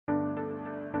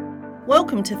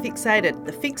Welcome to Fixated,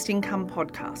 the Fixed Income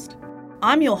Podcast.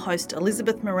 I'm your host,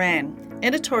 Elizabeth Moran,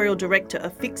 Editorial Director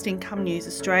of Fixed Income News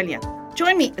Australia.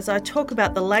 Join me as I talk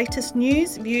about the latest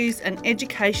news, views and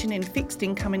education in fixed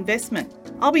income investment.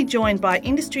 I'll be joined by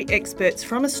industry experts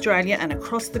from Australia and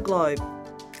across the globe.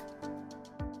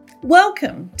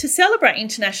 Welcome. To celebrate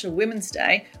International Women's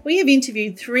Day, we have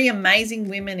interviewed three amazing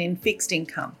women in fixed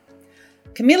income.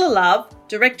 Camilla Love,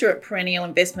 Director at Perennial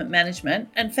Investment Management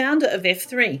and founder of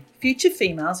F3, Future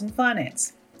Females in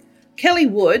Finance. Kelly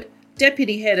Wood,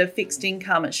 Deputy Head of Fixed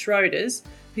Income at Schroders,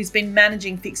 who's been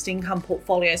managing fixed income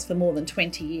portfolios for more than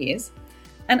 20 years.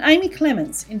 And Amy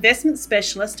Clements, Investment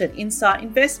Specialist at Insight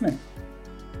Investment.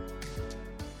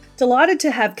 Delighted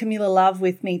to have Camilla Love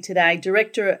with me today,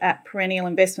 Director at Perennial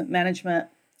Investment Management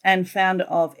and founder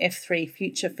of F3,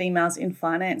 Future Females in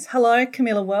Finance. Hello,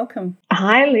 Camilla, welcome.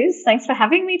 Hi, Liz. Thanks for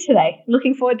having me today.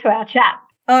 Looking forward to our chat.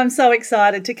 I'm so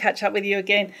excited to catch up with you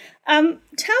again.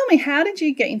 Tell me, how did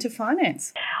you get into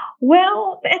finance?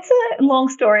 Well, it's a long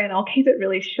story and I'll keep it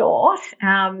really short.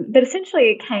 But essentially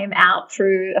it came out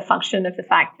through a function of the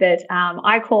fact that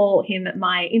I call him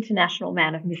my international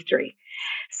man of mystery.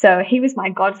 So he was my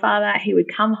godfather. He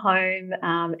would come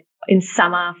home in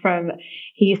summer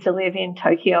he used to live in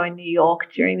Tokyo and New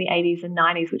York during the 80s and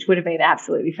 90s, which would have been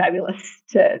absolutely fabulous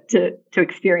to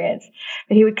experience.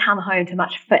 But he would come home to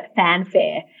much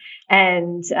fanfare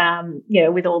and,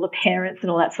 with all the parents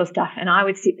and all that sort of stuff. And I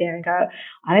would sit there and go,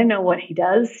 I don't know what he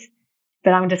does,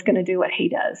 but I'm just going to do what he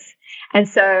does. And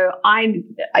so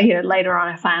later on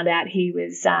I found out he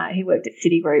worked at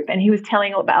Citigroup and he was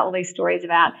telling about all these stories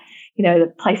about,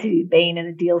 the places he'd been and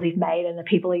the deals he'd made and the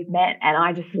people he'd met. And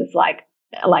I just was like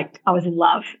I was in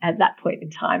love at that point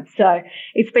in time. So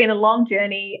it's been a long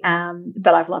journey,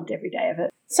 but I've loved every day of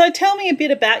it. So tell me a bit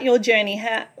about your journey.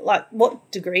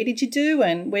 What degree did you do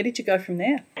and where did you go from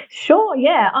there? Sure,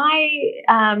 yeah. I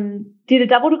did a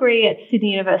double degree at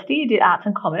Sydney University, did arts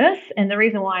and commerce. And the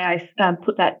reason why I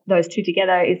put those two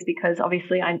together is because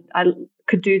obviously I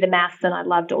could do the maths and I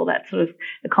loved all that sort of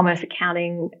the commerce,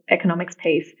 accounting, economics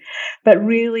piece. But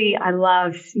really I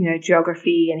loved,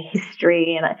 geography and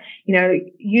history. And,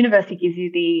 university gives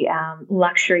you the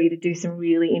luxury to do some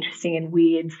really interesting and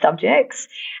weird subjects.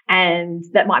 And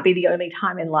that might be the only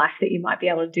time in life that you might be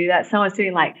able to do that. So I was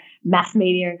doing like mass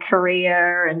media and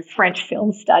Korea and French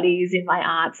film studies in my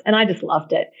arts, and I just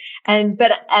loved it. And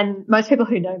most people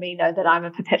who know me know that I'm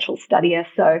a perpetual studier.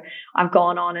 So I've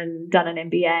gone on and done an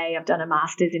MBA. I've done a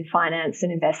master's in finance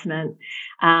and investment.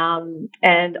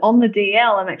 And on the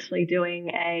DL, I'm actually doing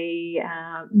a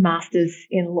master's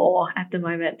in law at the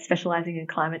moment, specializing in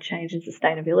climate change and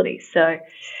sustainability. So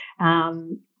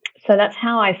that's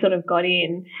how I sort of got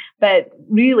in. But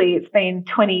really, it's been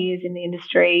 20 years in the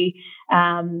industry.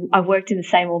 I've worked in the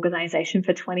same organization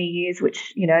for 20 years,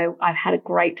 which, I've had a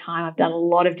great time. I've done a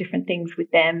lot of different things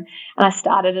with them. And I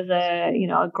started as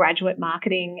a graduate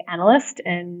marketing analyst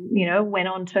and, went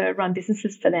on to run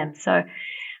businesses for them. So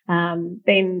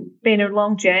been a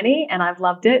long journey and I've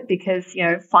loved it because,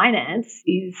 finance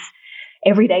is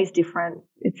every day is different.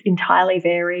 It's entirely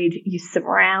varied. You're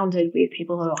surrounded with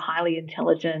people who are highly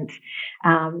intelligent,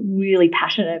 really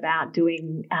passionate about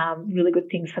doing really good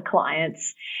things for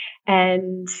clients.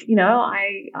 And,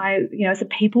 it's a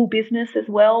people business as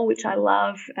well, which I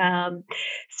love.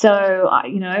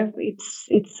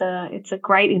 It's a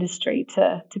great industry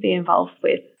to be involved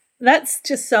with. That's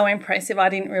just so impressive. I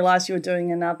didn't realise you were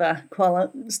doing another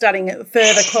studying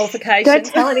further qualifications. Don't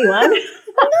tell anyone. No.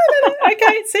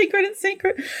 Okay, it's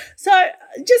secret. So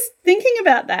just thinking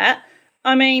about that,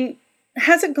 I mean,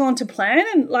 has it gone to plan?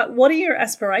 And what are your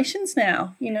aspirations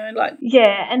now?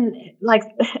 Yeah, and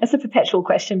it's a perpetual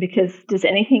question because does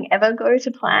anything ever go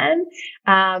to plan?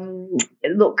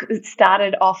 Look, it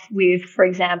started off with, for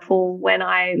example, when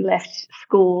I left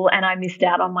school and I missed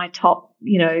out on my top,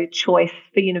 choice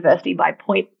for university by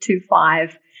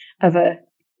 0.25 of a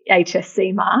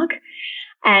HSC mark.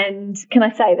 And can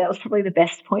I say that was probably the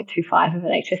best 0.25 of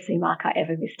an HSC mark I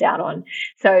ever missed out on.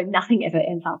 So nothing ever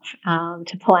ends up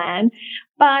to plan.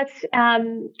 But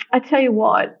I tell you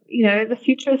what, the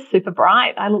future is super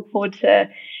bright. I look forward to,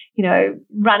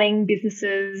 running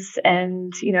businesses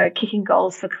and, kicking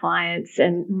goals for clients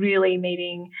and really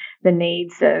meeting the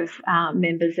needs of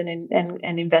members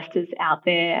and investors out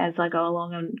there as I go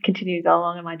along and continue to go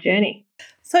along in my journey.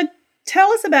 So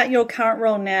tell us about your current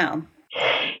role now.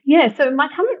 Yeah, so my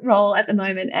current role at the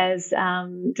moment as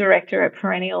director at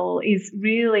Perennial is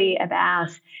really about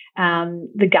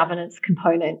the governance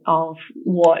component of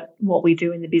what we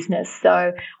do in the business.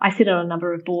 So I sit on a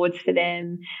number of boards for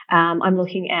them. I'm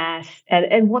looking at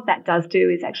and what that does do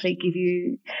is actually give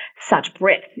you such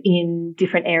breadth in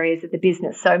different areas of the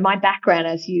business. So my background,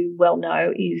 as you well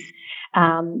know, is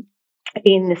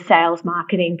in the sales,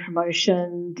 marketing,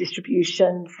 promotion,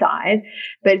 distribution side.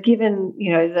 But given,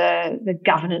 the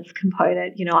governance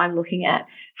component, I'm looking at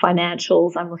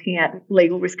financials, I'm looking at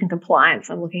legal risk and compliance,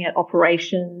 I'm looking at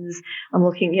operations, I'm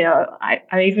looking,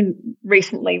 I even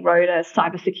recently wrote a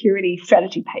cybersecurity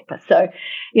strategy paper. So,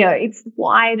 it's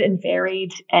wide and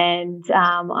varied, and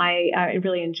I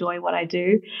really enjoy what I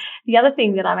do. The other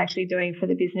thing that I'm actually doing for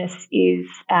the business is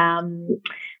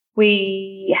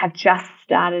we have just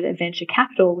started a venture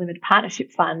capital limited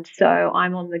partnership fund. So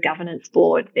I'm on the governance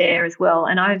board there as well.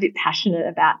 And I'm a bit passionate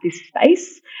about this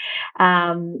space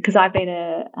because I've been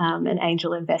an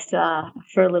angel investor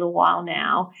for a little while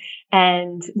now.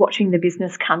 And watching the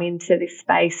business come into this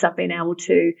space, I've been able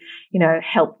to,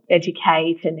 help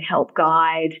educate and help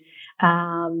guide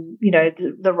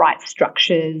the right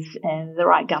structures and the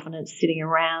right governance sitting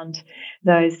around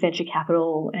those venture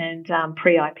capital and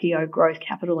pre-IPO growth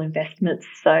capital investments.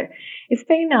 So it's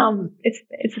been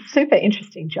it's a super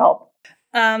interesting job.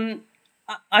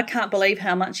 I can't believe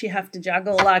how much you have to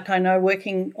juggle. Like, I know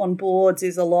working on boards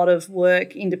is a lot of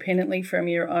work independently from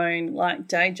your own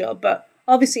day job, but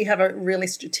obviously you have a really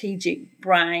strategic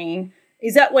brain.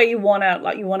 Is that where you want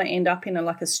to end up in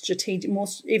a strategic,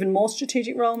 even more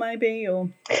strategic role maybe,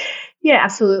 or? Yeah,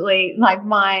 absolutely. Like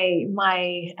my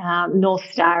North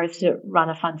Star is to run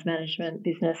a funds management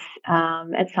business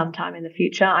at some time in the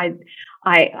future. I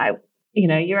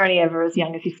you're only ever as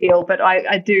young as you feel, but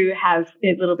I do have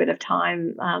a little bit of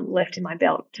time left in my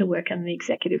belt to work on the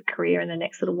executive career in the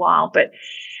next little while. But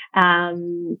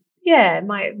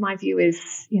my view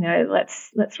is,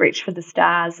 let's reach for the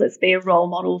stars. Let's be a role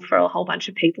model for a whole bunch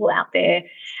of people out there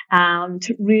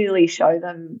to really show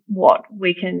them what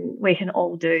we can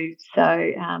all do. So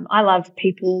I love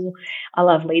people. I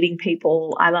love leading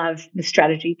people. I love the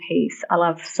strategy piece. I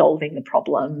love solving the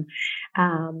problem.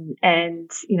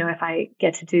 And if I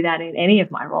get to do that in any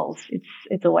of my roles,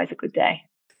 it's always a good day.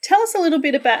 Tell us a little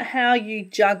bit about how you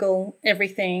juggle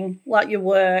everything, like your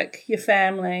work, your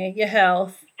family, your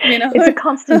health. It's a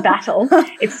constant battle.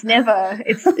 It's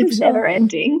never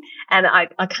ending, and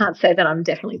I can't say that I'm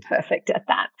definitely perfect at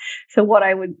that. So what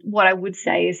I would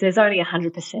say is there's only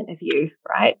 100% of you,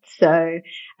 right? So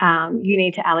you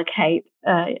need to allocate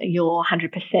your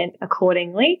 100%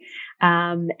 accordingly.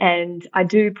 And I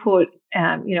do put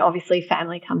obviously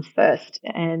family comes first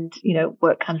and,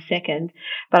 work comes second,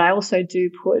 but I also do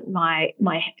put my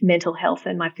mental health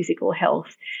and my physical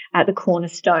health at the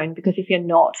cornerstone, because if you're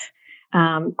not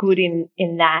good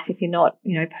in that, if you're not,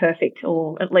 perfect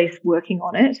or at least working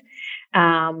on it,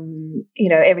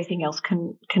 everything else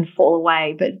can fall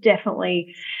away. But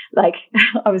definitely, like,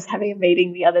 I was having a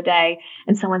meeting the other day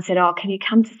and someone said, "Oh, can you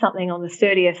come to something on the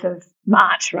 30th of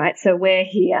March?" Right. So we're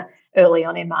here early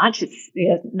on in March. It's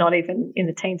not even in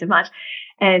the teens of March.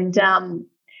 And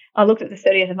I looked at the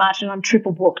 30th of March and I'm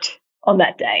triple booked on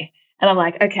that day. And I'm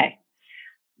like, okay,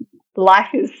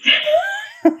 life is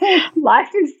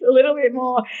a little bit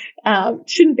more,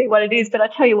 shouldn't be what it is. But I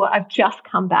tell you what, I've just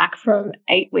come back from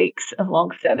 8 weeks of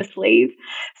long service leave.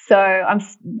 So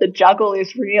the juggle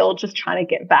is real, just trying to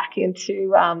get back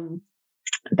into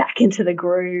the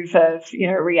groove of,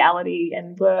 reality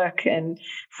and work and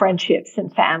friendships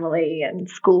and family and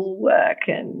school work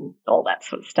and all that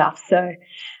sort of stuff. So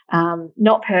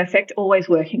not perfect, always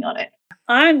working on it.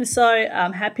 I'm so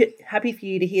happy for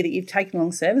you to hear that you've taken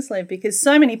long service leave, because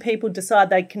so many people decide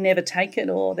they can never take it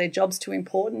or their job's too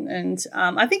important. And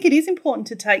I think it is important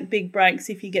to take big breaks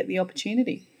if you get the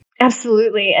opportunity.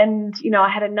 Absolutely. And, I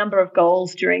had a number of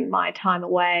goals during my time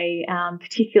away.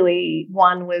 Particularly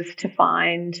one was to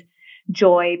find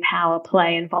joy, power,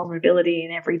 play and vulnerability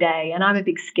in every day. And I'm a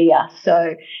big skier.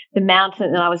 So the mountain,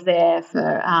 and I was there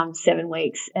for 7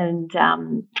 weeks, and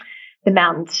the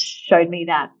mountains showed me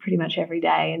that pretty much every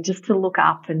day. And just to look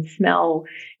up and smell,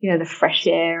 the fresh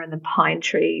air and the pine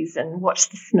trees and watch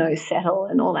the snow settle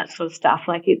and all that sort of stuff.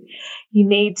 Like you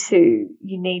need to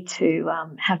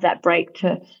have that break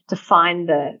to find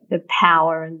the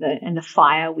power and the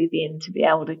fire within to be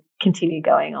able to continue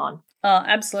going on. Oh,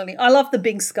 absolutely. I love the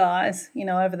big skies,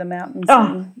 over the mountains.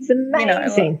 Oh, it's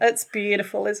amazing. It's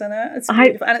beautiful, isn't it? It's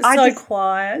beautiful. And it's so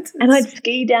quiet. And I'd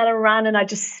ski down a run and I'd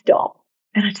just stop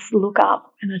and I just look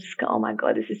up and I just go, oh my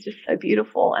God, this is just so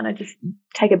beautiful. And I just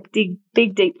take a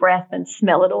big deep breath and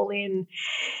smell it all in.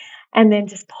 and then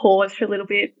just pause for a little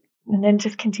bit and then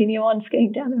just continue on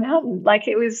skiing down the mountain. Like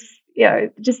it was, you know,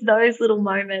 just those little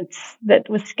moments that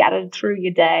were scattered through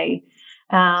your day.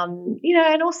 You know,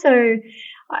 and also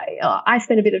I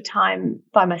spent a bit of time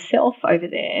by myself over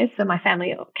there. So my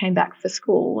family came back for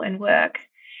school and work.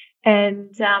 And,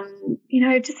 you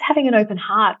know, just having an open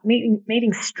heart,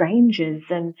 meeting strangers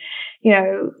and, you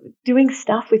know, doing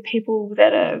stuff with people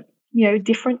that are, you know,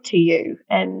 different to you.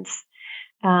 And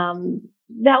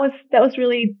that was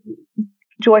really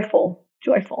joyful.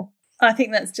 I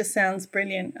think that just sounds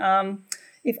brilliant.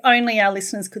 If only our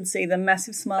listeners could see the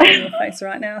massive smile on your face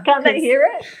right now. Can't they hear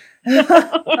it?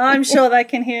 I'm sure they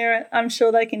can hear it.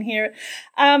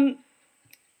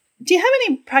 Do you have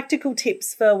any practical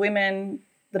tips for women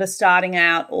that are starting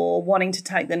out or wanting to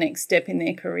take the next step in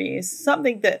their careers?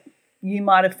 Something that you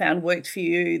might have found worked for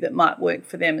you that might work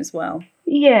for them as well?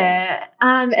 Yeah.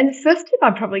 And the first tip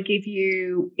I'd probably give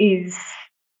you is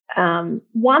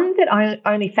one that I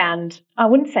only found, I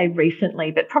wouldn't say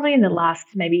recently, but probably in the last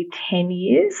maybe 10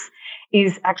 years,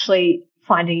 is actually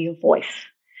finding your voice.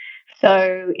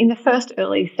 So in the first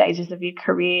early stages of your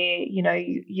career, you know,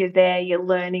 you're there, you're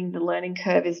learning, the learning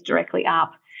curve is directly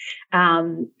up.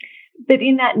 But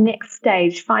in that next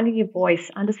stage, finding your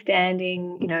voice,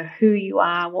 understanding, you know, who you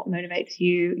are, what motivates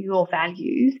you, your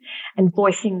values, and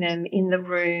voicing them in the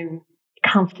room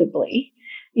comfortably,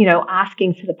 you know,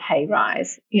 asking for the pay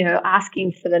rise, you know,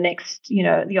 asking for the next, you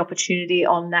know, the opportunity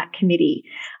on that committee,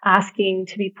 asking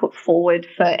to be put forward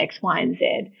for X, Y, and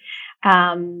Z.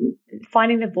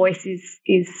 Finding the voice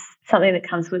is something that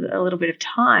comes with a little bit of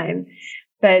time,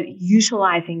 but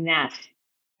utilizing that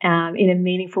in a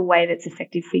meaningful way that's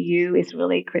effective for you is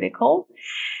really critical.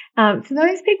 For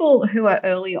those people who are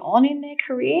early on in their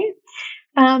career,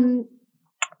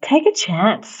 take a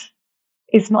chance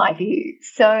is my view.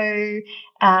 So,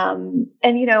 and,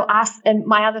 you know, and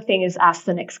my other thing is ask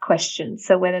the next question.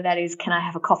 So whether that is, can I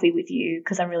have a coffee with you?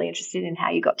 Because I'm really interested in how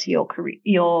you got to your career,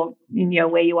 you know,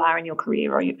 where you are in your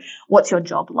career, or what's your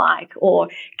job like? Or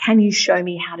can you show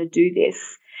me how to do this?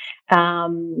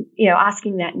 You know,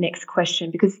 asking that next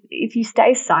question, because if you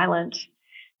stay silent,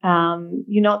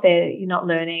 you're not there, you're not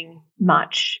learning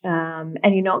much, and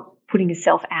you're not putting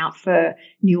yourself out for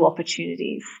new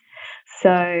opportunities. So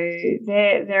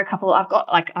there are a couple. I've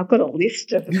got a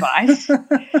list of advice,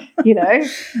 you know,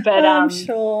 but I'm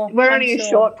sure we're only a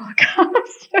short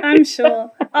podcast. I'm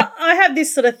sure. I have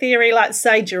this sort of theory, like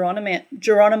say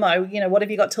Geronimo, you know, what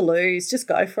have you got to lose? Just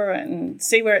go for it and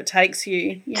see where it takes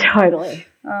you. You know? Totally.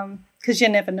 Because you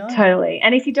never know. Totally.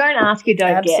 And if you don't ask, you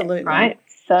don't get, right?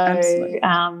 So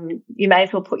you may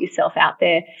as well put yourself out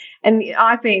there. And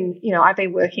I've been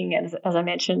working, as I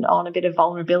mentioned, on a bit of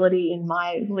vulnerability in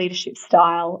my leadership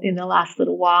style in the last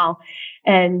little while.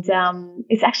 And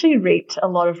it's actually reaped a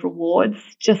lot of rewards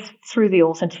just through the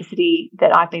authenticity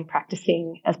that I've been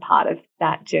practicing as part of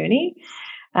that journey.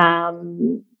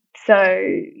 So,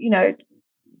 you know,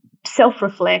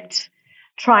 self-reflect,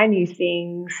 try new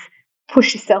things,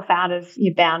 push yourself out of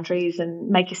your boundaries and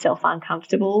make yourself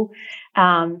uncomfortable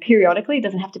periodically. It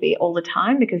doesn't have to be all the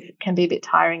time, because it can be a bit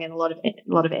tiring and a lot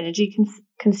of energy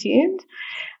consumed.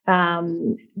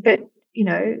 But, you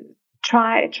know,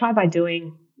 try by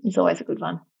doing is always a good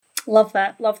one. Love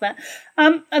that.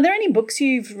 Are there any books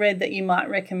you've read that you might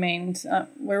recommend?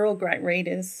 We're all great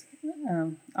readers.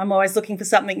 I'm always looking for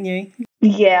something new.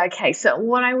 Yeah, okay. So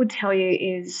what I would tell you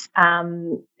is,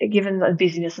 given the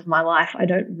busyness of my life, I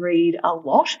don't read a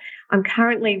lot. I'm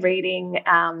currently reading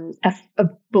a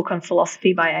book on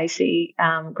philosophy by A.C.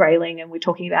 Grayling, and we're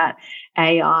talking about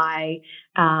AI,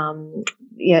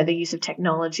 you know, the use of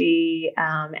technology,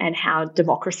 and how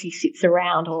democracy sits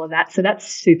around all of that. So that's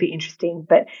super interesting,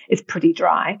 but it's pretty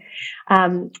dry.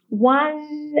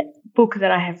 One book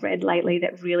that I have read lately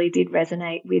that really did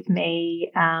resonate with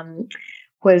me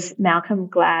was Malcolm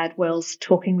Gladwell's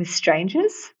Talking with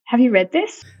Strangers. Have you read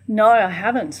this? No, I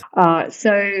haven't.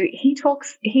 So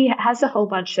he has a whole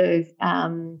bunch of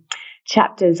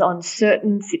chapters on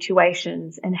certain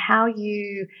situations, and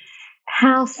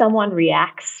how someone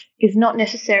reacts is not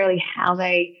necessarily how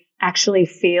they actually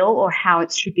feel or how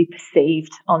it should be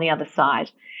perceived on the other side.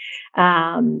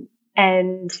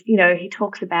 And, you know, he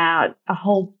talks about a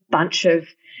whole bunch of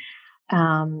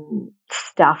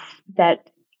stuff that,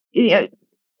 you know,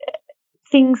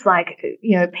 things like,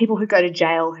 you know, people who go to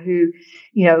jail who,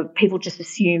 you know, people just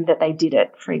assume that they did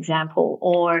it, for example,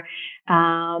 or,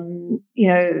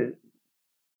 you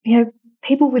know,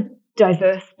 people with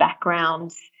diverse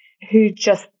backgrounds who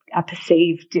just are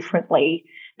perceived differently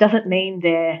doesn't mean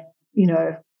they're, you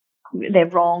know, they're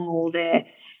wrong or they're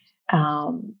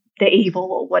evil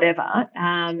or whatever.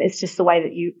 It's just the way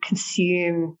that you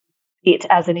consume it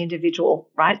as an individual,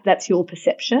 right? That's your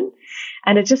perception.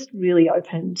 And it just really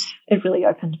opened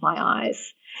my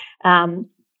eyes.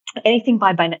 Anything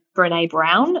by Brené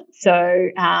Brown. So,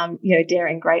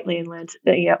 Daring Greatly and Learn,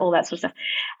 all that sort of stuff.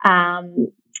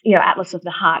 Atlas of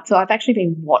the Heart. So I've actually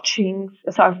been watching,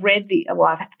 so I've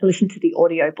I've listened to the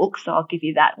audio book, so I'll give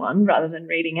you that one rather than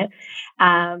reading it.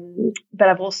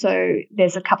 But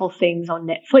there's a couple of things on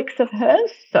Netflix of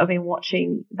hers, so I've been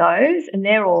watching those, and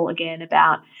they're all, again,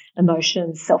 about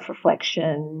emotions,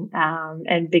 self-reflection,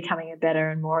 and becoming a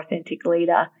better and more authentic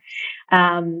leader.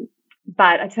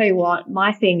 But I tell you what,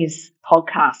 my thing is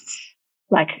podcasts.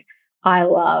 Like, I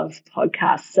love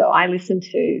podcasts. So I listen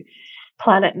to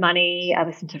Planet Money, I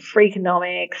listen to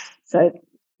Freakonomics. So,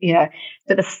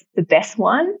 but the best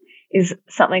one is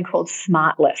something called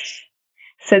Smartless.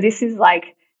 So this is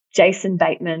like Jason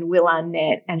Bateman, Will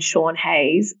Arnett, and Sean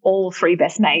Hayes, all three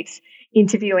best mates,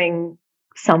 interviewing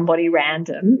somebody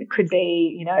random. It could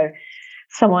be,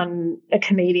 someone, a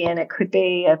comedian, it could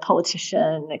be a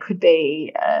politician, it could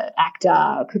be an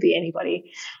actor, it could be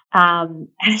anybody. And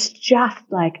it's just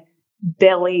like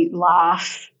belly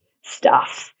laugh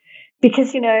stuff.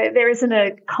 Because, there isn't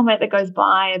a comment that goes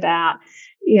by about,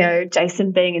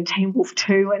 Jason being in Teen Wolf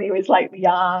 2 when he was like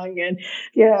young, and,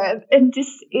 and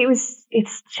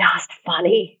it's just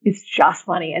funny. It's just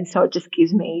funny. And so it just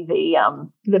gives me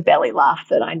the belly laugh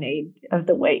that I need of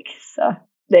the week. So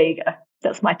there you go.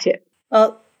 That's my tip.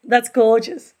 Oh, that's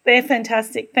gorgeous. They're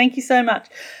fantastic. Thank you so much.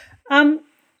 I'm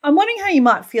wondering how you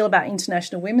might feel about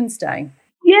International Women's Day.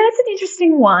 Yeah, that's an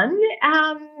interesting one.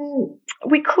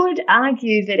 We could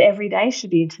argue that every day should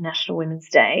be International Women's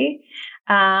Day.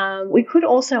 We could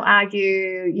also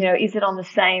argue, is it on the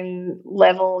same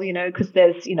level, because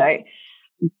there's,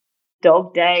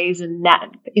 dog days and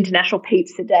International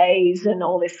Pizza Days and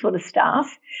all this sort of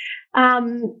stuff.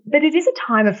 But it is a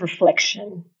time of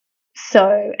reflection.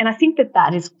 So, and I think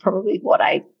that is probably what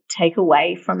I take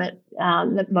away from it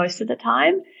most of the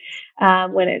time,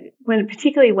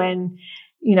 particularly when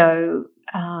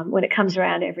it comes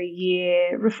around every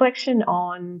year, reflection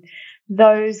on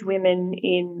those women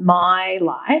in my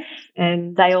life,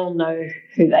 and they all know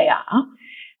who they are,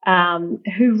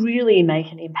 who really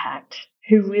make an impact,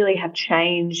 who really have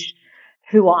changed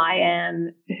who I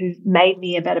am, who've made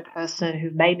me a better person,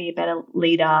 who've made me a better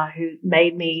leader, who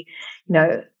made me,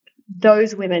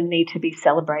 those women need to be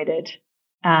celebrated,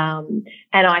 and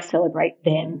I celebrate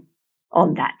them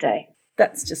on that day.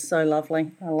 That's just so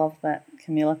lovely. I love that,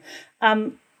 Camilla.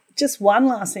 Just one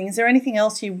last thing. Is there anything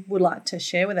else you would like to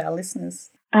share with our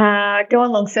listeners? Go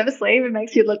on long service leave. It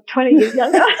makes you look 20 years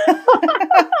younger.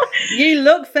 You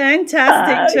look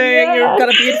fantastic too. Yeah. You've got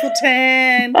a beautiful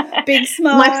tan, big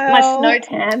smile. My snow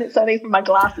tan. It's only from my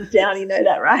glasses down. You know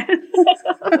that, right?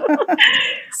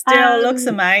 Still looks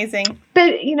amazing.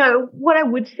 But, what I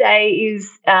would say is,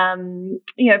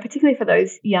 particularly for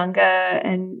those younger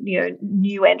and,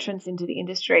 new entrants into the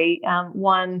industry,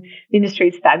 one, the industry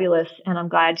is fabulous and I'm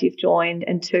glad you've joined.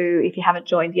 And two, if you haven't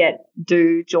joined yet,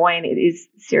 do join. It is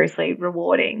seriously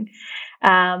rewarding.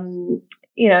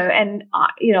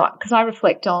 Because I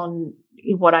reflect on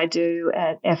what I do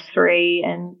at F3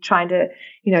 and trying to,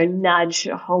 nudge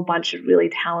a whole bunch of really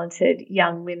talented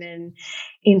young women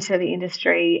into the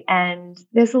industry. And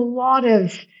there's a lot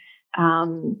of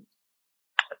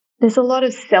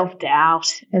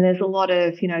self-doubt, and there's a lot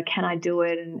of, can I do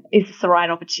it? And is this the right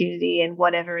opportunity? And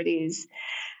whatever it is.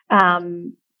 My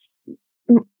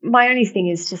only thing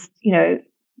is just,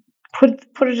 put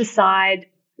it aside,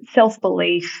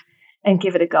 self-belief, and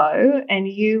give it a go, and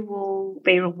you will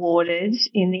be rewarded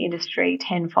in the industry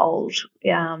tenfold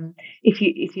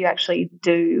if you actually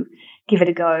do give it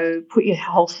a go, put your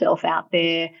whole self out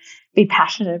there, be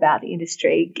passionate about the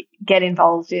industry, get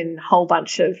involved in a whole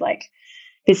bunch of like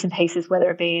bits and pieces,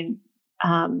 whether it be in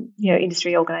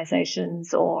industry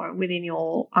organisations or within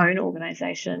your own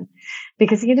organisation,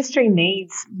 because the industry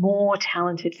needs more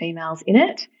talented females in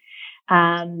it.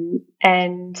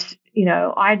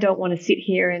 I don't want to sit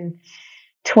here in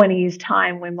 20 years'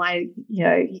 time when my,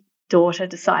 daughter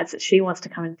decides that she wants to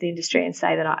come into the industry and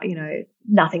say that,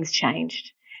 nothing's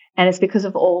changed. And it's because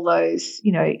of all those,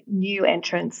 new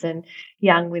entrants and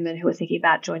young women who are thinking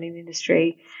about joining the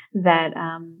industry that,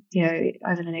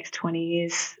 over the next 20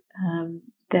 years,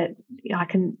 that I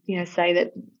can, say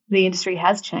that the industry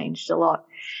has changed a lot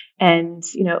and,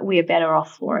 we are better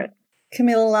off for it.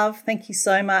 Camilla, love, thank you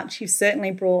so much. You've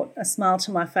certainly brought a smile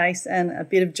to my face and a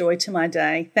bit of joy to my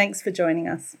day. Thanks for joining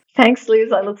us. Thanks,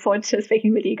 Liz. I look forward to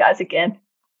speaking with you guys again.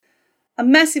 A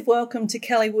massive welcome to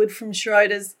Kelly Wood from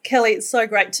Schroders. Kelly, it's so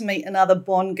great to meet another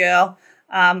Bond girl.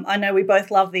 I know we both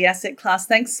love the asset class.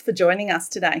 Thanks for joining us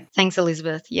today. Thanks,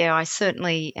 Elizabeth. Yeah, I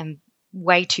certainly am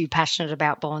way too passionate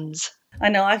about bonds. I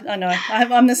know.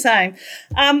 I'm the same.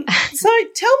 So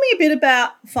tell me a bit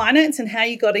about finance and how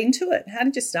you got into it. How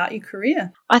did you start your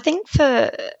career? I think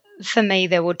for me,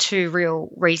 there were two real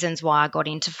reasons why I got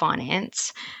into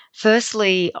finance.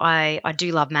 Firstly, I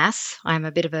do love maths. I'm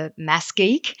a bit of a maths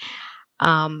geek.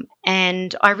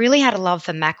 And I really had a love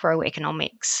for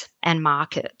macroeconomics and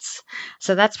markets.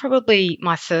 So that's probably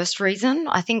my first reason.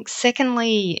 I think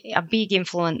secondly, a big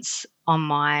influence on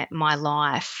my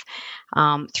life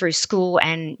through school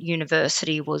and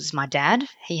university was my dad.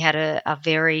 He had a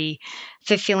very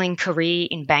fulfilling career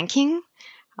in banking.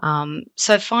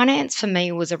 So finance for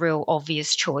me was a real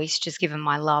obvious choice, just given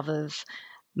my love of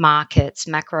markets,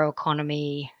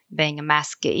 macroeconomy, being a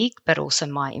maths geek, but also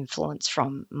my influence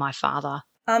from my father.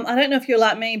 I don't know if you're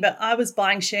like me, but I was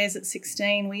buying shares at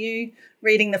 16. Were you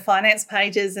reading the finance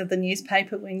pages of the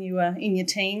newspaper when you were in your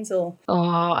teens, or? Oh,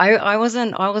 I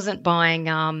wasn't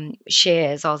buying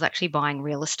shares. I was actually buying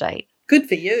real estate. Good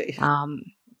for you.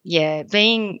 Yeah,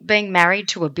 being married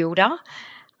to a builder,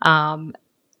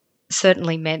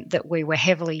 certainly meant that we were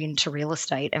heavily into real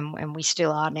estate, and we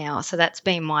still are now. So that's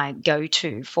been my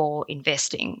go-to for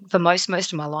investing for most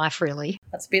of my life, really.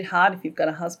 That's a bit hard if you've got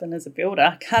a husband as a builder.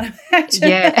 I can't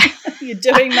imagine you're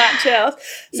doing much else.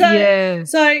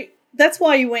 So that's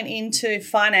why you went into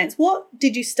finance. What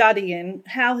did you study, and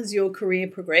how has your career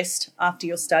progressed after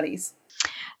your studies?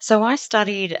 So I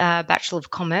studied a Bachelor of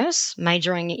Commerce,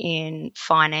 majoring in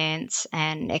finance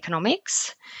and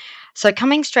economics. So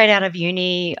coming straight out of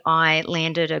uni, I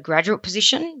landed a graduate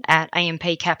position at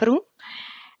AMP Capital.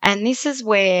 And this is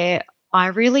where I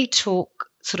really took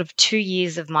sort of 2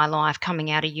 years of my life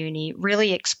coming out of uni,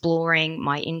 really exploring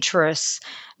my interests,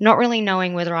 not really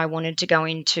knowing whether I wanted to go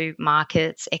into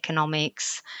markets,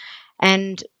 economics,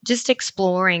 and just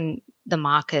exploring the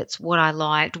markets, what I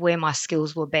liked, where my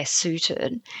skills were best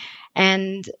suited.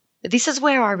 And this is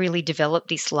where I really developed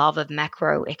this love of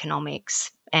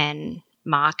macroeconomics and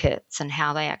markets and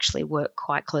how they actually work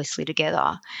quite closely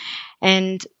together.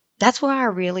 And that's where I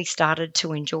really started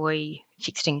to enjoy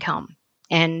fixed income.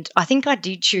 And I think I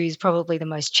did choose probably the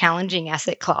most challenging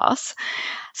asset class.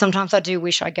 Sometimes I do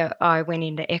wish I went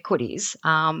into equities,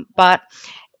 but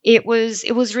it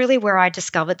was really where I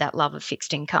discovered that love of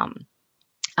fixed income.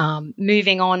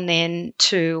 Moving on then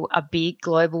to a big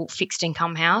global fixed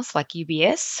income house like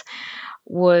UBS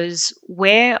was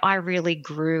where I really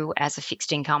grew as a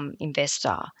fixed income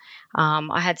investor.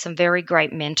 I had some very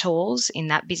great mentors in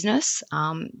that business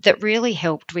that really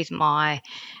helped with my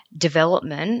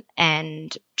development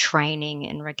and training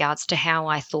in regards to how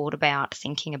I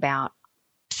thinking about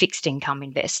fixed income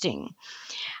investing.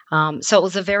 So it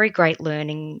was a very great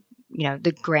learning,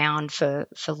 the ground for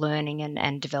learning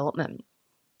and development.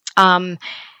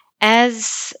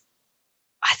 As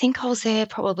I think I was there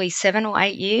probably 7 or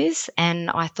 8 years, and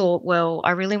I thought, well,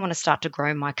 I really want to start to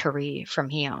grow my career from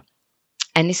here.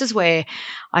 And this is where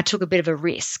I took a bit of a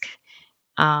risk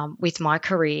with my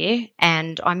career,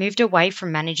 and I moved away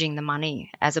from managing the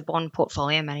money as a bond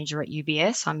portfolio manager at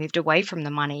UBS. I moved away from the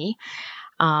money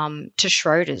to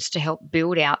Schroders to help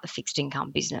build out the fixed income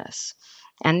business.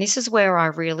 And this is where I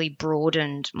really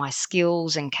broadened my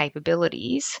skills and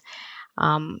capabilities.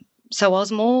 So I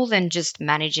was more than just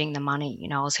managing the money,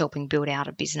 I was helping build out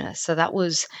a business. So that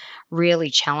was really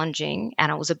challenging,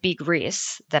 and it was a big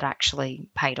risk that actually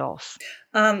paid off.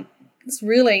 It's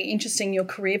really interesting, your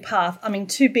career path. I mean,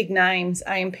 two big names,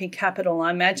 AMP Capital.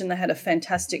 I imagine they had a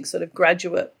fantastic sort of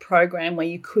graduate program where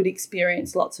you could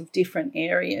experience lots of different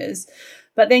areas.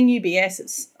 But then UBS,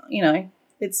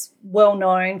 it's well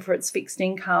known for its fixed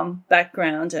income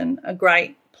background and a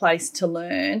great place to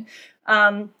learn.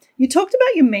 You talked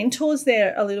about your mentors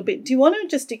there a little bit. Do you want to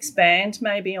just expand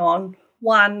maybe on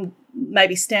one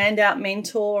maybe standout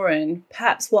mentor and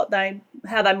perhaps how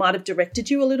they might have directed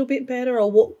you a little bit better,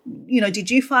 or what,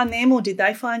 did you find them or did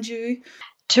they find you?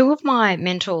 Two of my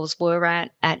mentors were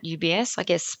at UBS. I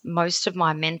guess most of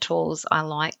my mentors I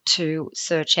like to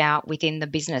search out within the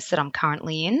business that I'm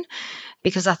currently in,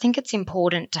 because I think it's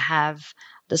important to have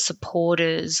the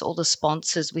supporters or the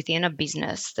sponsors within a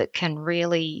business that can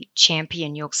really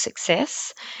champion your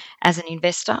success as an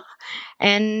investor.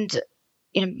 And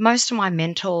most of my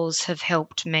mentors have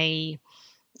helped me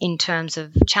in terms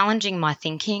of challenging my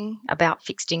thinking about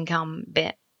fixed income,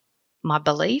 my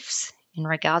beliefs in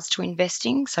regards to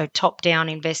investing. So top-down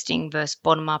investing versus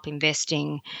bottom-up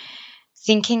investing,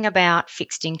 thinking about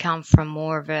fixed income from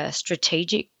more of a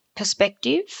strategic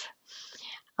perspective.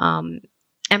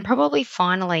 And probably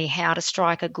finally, how to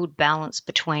strike a good balance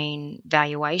between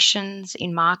valuations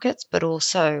in markets, but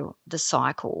also the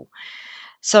cycle.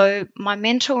 So, my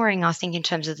mentoring, I think, in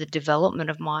terms of the development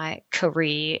of my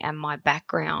career and my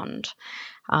background,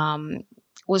 um,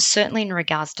 was certainly in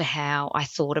regards to how I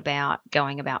thought about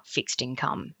going about fixed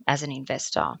income as an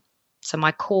investor. So,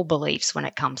 my core beliefs when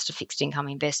it comes to fixed income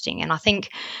investing. And I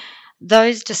think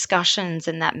those discussions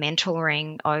and that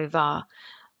mentoring over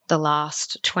the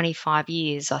last 25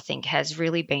 years, I think, has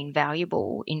really been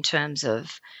valuable in terms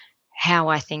of how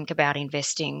I think about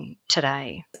investing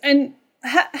today. And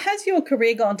has your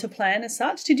career gone to plan as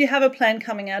such? Did you have a plan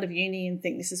coming out of uni and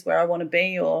think this is where I want to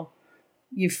be, or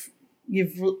you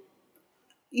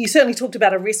certainly talked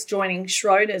about a risk joining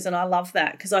Schroders, and I love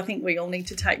that because I think we all need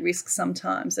to take risks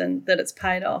sometimes and that it's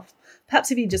paid off.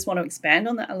 Perhaps if you just want to expand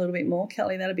on that a little bit more,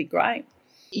 Kelly, that'd be great.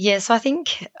 Yes, I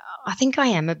think I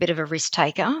am a bit of a risk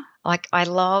taker. Like, I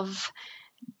love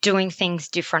doing things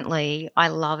differently. I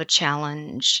love a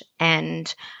challenge,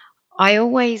 and I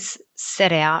always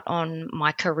set out on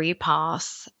my career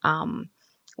path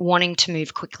wanting to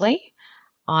move quickly.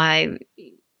 I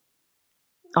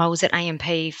was at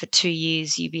AMP for 2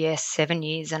 years, UBS 7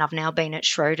 years, and I've now been at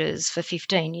Schroders for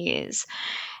 15 years.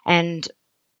 And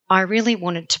I really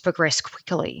wanted to progress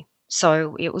quickly.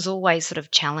 So it was always sort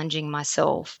of challenging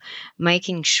myself,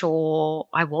 making sure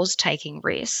I was taking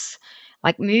risks,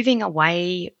 like moving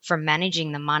away from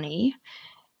managing the money,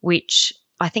 which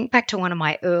I think back to one of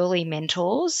my early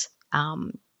mentors,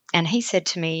 and he said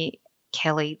to me,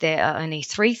 Kelly, there are only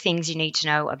 3 things you need to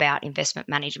know about investment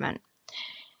management.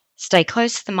 Stay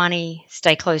close to the money,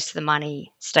 stay close to the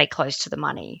money, stay close to the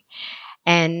money.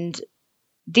 And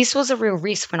this was a real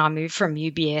risk when I moved from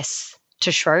UBS to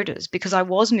Schroders, because I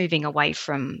was moving away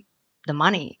from the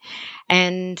money.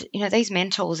 And, these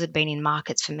mentors had been in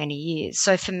markets for many years.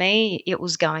 So for me, it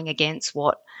was going against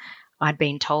what I'd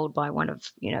been told by one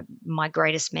of, my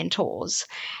greatest mentors.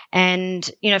 And,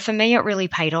 for me, it really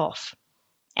paid off.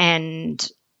 And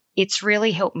it's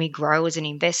really helped me grow as an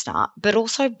investor, but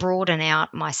also broaden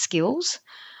out my skills.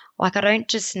 Like, I don't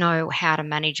just know how to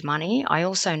manage money, I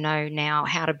also know now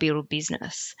how to build a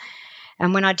business.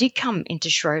 And when I did come into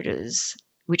Schroders,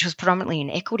 which was predominantly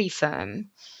an equity firm,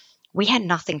 we had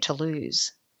nothing to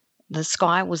lose. The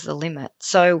sky was the limit.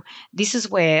 So this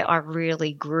is where I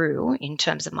really grew in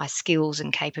terms of my skills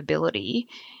and capability,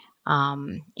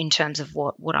 in terms of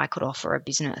what I could offer a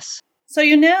business. So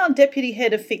you're now Deputy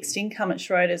Head of Fixed Income at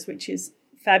Schroders, which is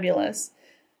fabulous.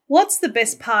 What's the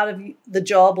best part of the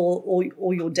job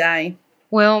or your day?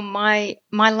 Well, my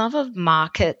love of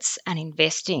markets and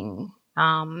investing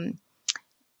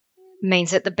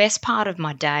means that the best part of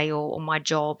my day or my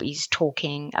job is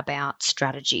talking about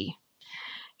strategy.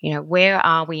 Where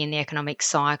are we in the economic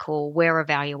cycle? Where are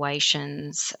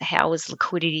valuations? How is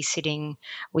liquidity sitting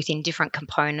within different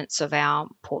components of our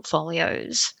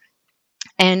portfolios?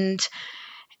 And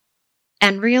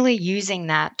really using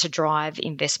that to drive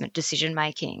investment decision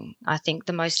making. I think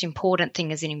the most important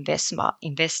thing as an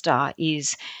investor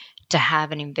is to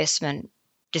have an investment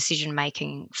decision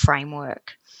making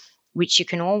framework, which you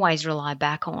can always rely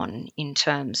back on in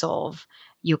terms of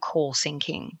your core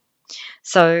thinking.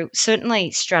 So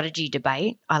certainly strategy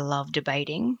debate. I love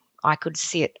debating. I could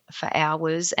sit for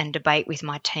hours and debate with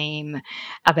my team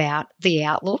about the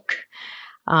outlook.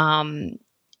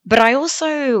 But I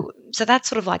also, so that's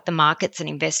sort of like the markets and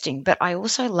investing, but I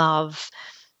also love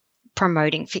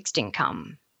promoting fixed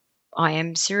income. I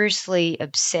am seriously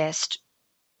obsessed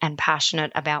and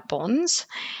passionate about bonds,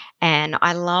 and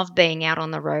I love being out on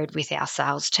the road with our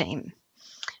sales team,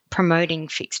 promoting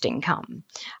fixed income.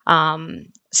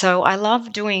 So I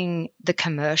love doing the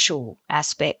commercial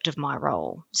aspect of my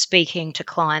role, speaking to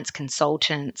clients,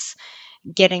 consultants,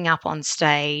 getting up on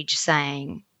stage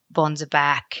saying bonds are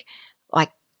back.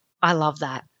 Like, I love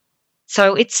that.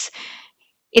 So it's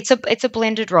a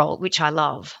blended role, which I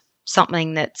love.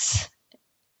 Something that's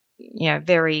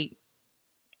very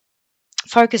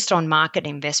focused on market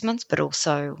investments, but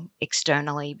also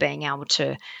externally being able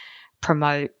to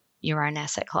promote your own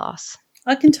asset class.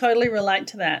 I can totally relate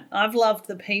to that. I've loved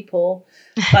the people,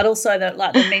 but also the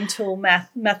mental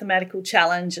mathematical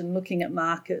challenge and looking at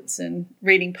markets and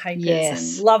reading papers.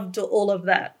 Yes. And loved all of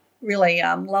that really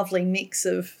lovely mix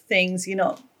of things. You're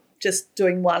not just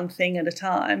doing one thing at a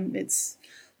time. There's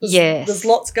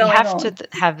lots going on. You have to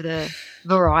have the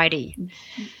variety.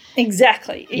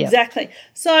 Exactly.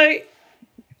 So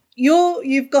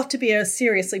you've got to be a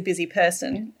seriously busy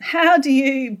person. How do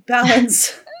you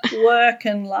balance work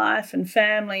and life and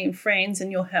family and friends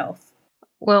and your health?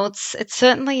 Well, it's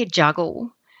certainly a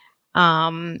juggle,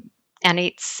 and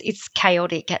it's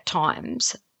chaotic at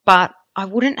times. But I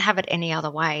wouldn't have it any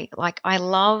other way. Like, I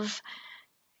love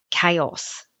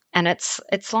chaos, and it's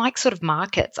like sort of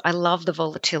markets. I love the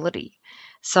volatility.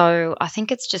 So I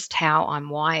think it's just how I'm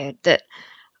wired, that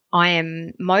I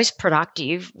am most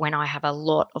productive when I have a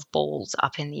lot of balls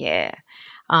up in the air.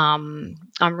 I'm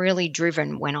really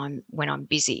driven when I'm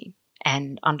busy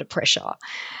and under pressure.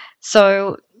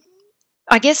 So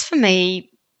I guess for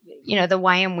me, the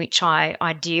way in which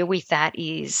I deal with that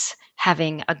is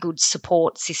having a good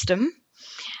support system.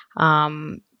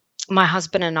 My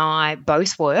husband and I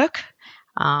both work.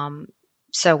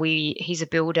 So he's a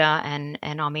builder and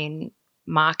I'm in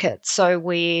market. So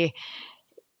we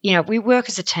work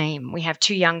as a team. We have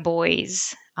two young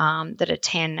boys that are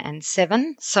 10 and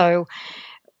 7. So,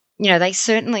 they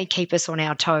certainly keep us on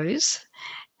our toes.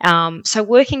 So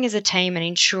working as a team and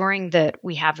ensuring that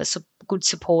we have a good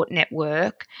support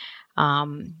network.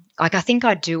 Like, I think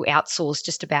I do outsource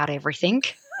just about everything.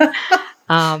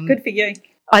 Good for you.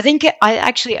 I think I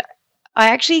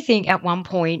actually think at one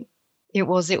point it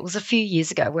was a few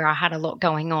years ago where I had a lot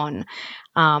going on.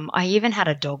 I even had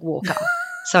a dog walker.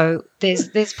 So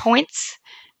there's points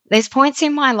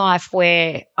in my life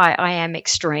where I am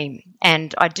extreme,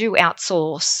 and I do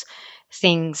outsource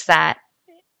things that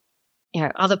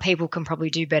other people can probably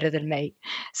do better than me.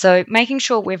 So making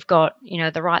sure we've got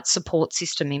the right support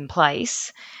system in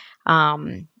place.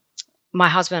 My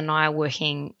husband and I are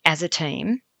working as a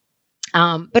team.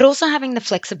 But also having the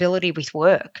flexibility with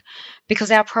work,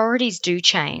 because our priorities do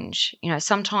change.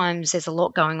 Sometimes there's a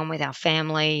lot going on with our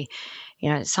family.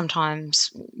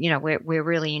 Sometimes, we're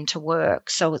really into work.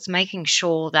 So it's making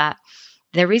sure that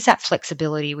there is that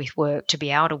flexibility with work to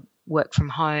be able to work from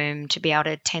home, to be able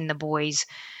to attend the boys'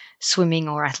 swimming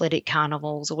or athletic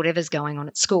carnivals or whatever's going on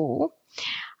at school,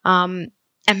 and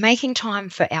making time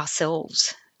for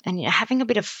ourselves and having a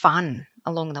bit of fun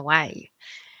along the way.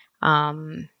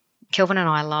 Kelvin and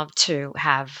I love to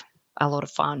have a lot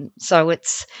of fun. So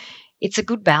it's a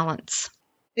good balance.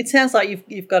 It sounds like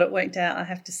you've got it worked out, I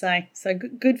have to say. So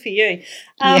good for you.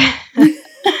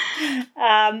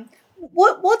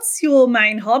 What's your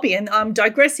main hobby? And I'm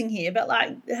digressing here, but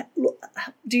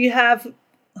do you have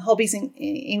hobbies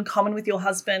in common with your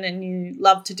husband, and you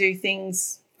love to do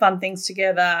fun things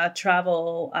together,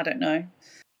 travel? I don't know.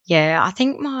 Yeah, I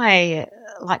think my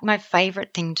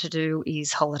favorite thing to do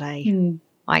is holiday.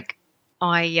 Like,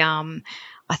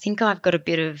 I think I've got a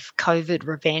bit of COVID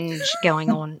revenge going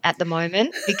on at the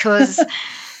moment, because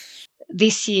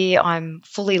this year I'm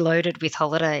fully loaded with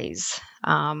holidays.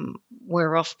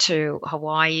 We're off to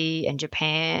Hawaii and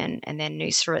Japan and then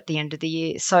Noosa at the end of the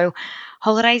year. So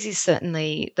holidays is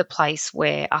certainly the place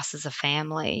where us as a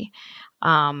family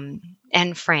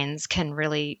and friends can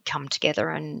really come together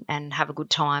and have a good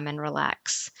time and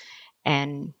relax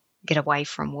and get away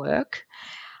from work.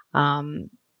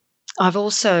 I've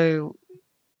also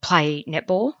played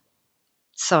netball.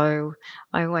 So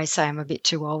I always say I'm a bit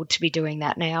too old to be doing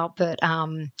that now, but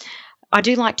I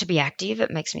do like to be active.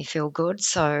 It makes me feel good.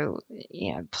 So,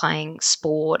 playing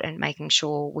sport and making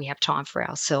sure we have time for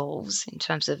ourselves in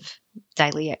terms of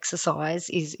daily exercise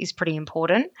is pretty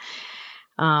important.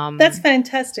 That's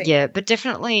fantastic. Yeah, but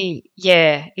definitely,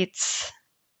 it's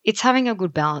having a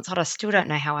good balance. I still don't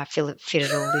know how I fit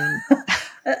it all in.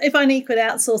 If only you could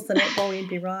outsource the netball, you'd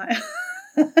be right.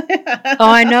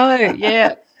 I know,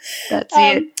 yeah, that's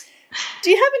it. Do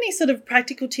you have any sort of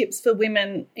practical tips for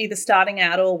women either starting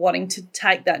out or wanting to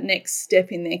take that next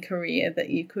step in their career that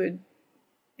you could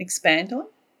expand on?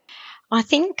 I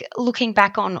think looking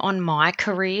back on my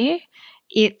career,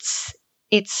 it's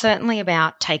certainly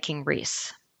about taking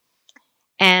risks.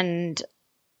 And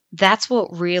that's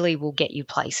what really will get you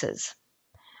places.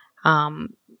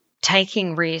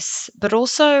 Taking risks, but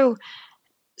also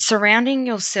surrounding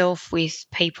yourself with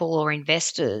people or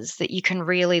investors that you can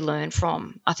really learn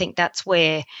from. I think that's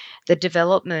where the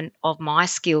development of my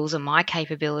skills and my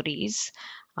capabilities,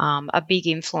 a big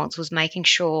influence was making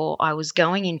sure I was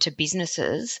going into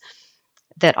businesses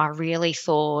that I really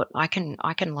thought I can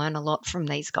learn a lot from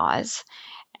these guys.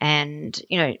 And,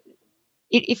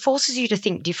 it forces you to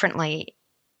think differently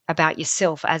about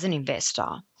yourself as an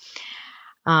investor.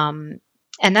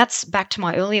 And that's back to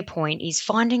my earlier point, is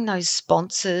finding those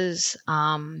sponsors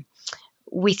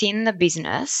within the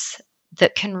business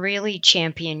that can really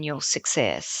champion your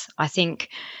success. I think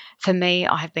for me,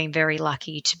 I have been very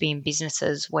lucky to be in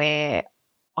businesses where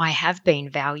I have been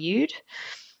valued,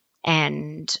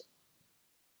 and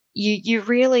you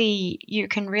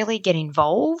can really get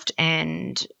involved,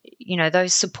 and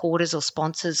those supporters or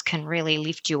sponsors can really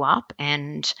lift you up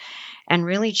and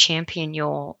really champion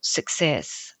your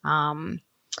success.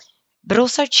 but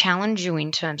also challenge you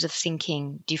in terms of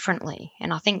thinking differently.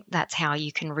 And I think that's how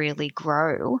you can really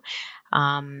grow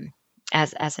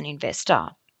as an investor.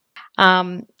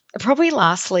 Probably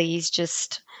lastly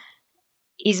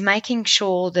is making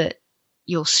sure that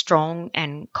you're strong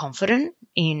and confident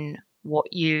in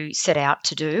what you set out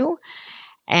to do,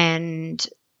 and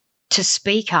to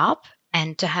speak up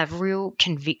and to have real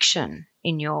conviction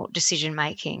in your decision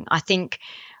making. I think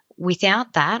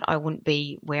without that, I wouldn't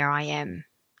be where I am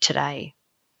today.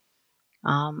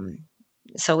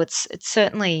 So it's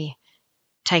certainly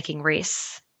taking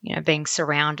risks, being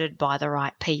surrounded by the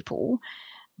right people,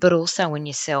 but also in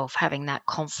yourself, having that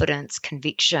confidence,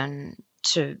 conviction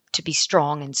to be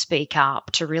strong and speak up,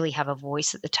 to really have a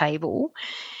voice at the table.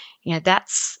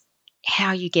 That's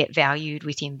how you get valued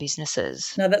within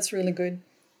businesses. No, that's really good.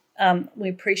 We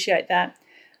appreciate that.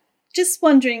 Just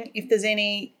wondering if there's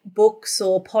any books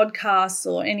or podcasts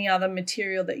or any other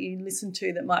material that you listen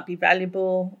to that might be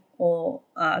valuable or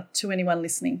to anyone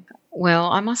listening. Well,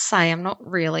 I must say I'm not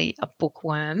really a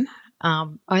bookworm,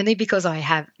 only because I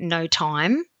have no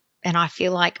time and I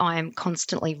feel like I am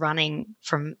constantly running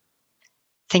from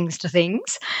things to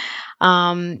things.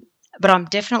 But I'm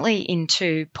definitely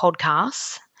into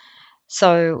podcasts.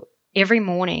 So every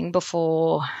morning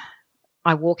before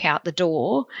I walk out the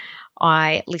door,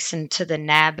 I listen to the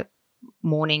NAB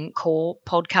Morning Call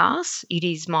podcast. It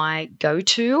is my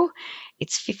go-to.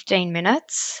 It's 15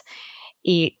 minutes.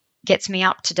 It gets me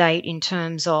up to date in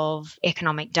terms of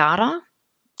economic data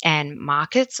and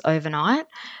markets overnight.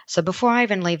 So before I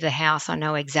even leave the house, I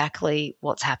know exactly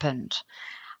what's happened.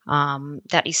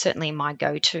 That is certainly my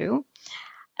go-to.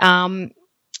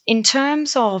 In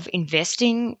terms of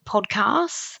investing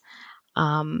podcasts,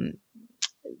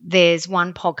 there's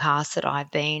one podcast that I've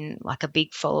been like a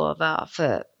big follower of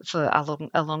for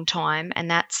a long time, and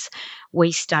that's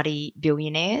We Study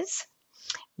Billionaires,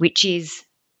 which is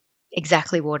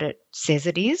exactly what it says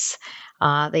it is.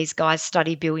 These guys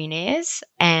study billionaires,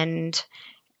 and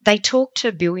they talk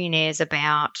to billionaires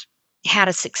about how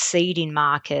to succeed in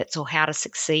markets or how to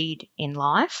succeed in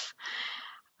life.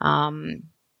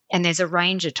 And there's a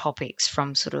range of topics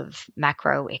from sort of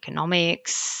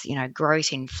macroeconomics,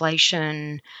 growth,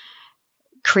 inflation,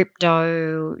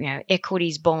 crypto,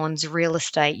 equities, bonds, real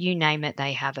estate, you name it,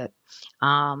 they have it.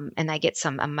 And they get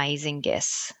some amazing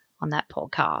guests on that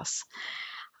podcast.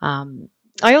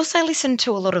 I also listen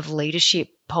to a lot of leadership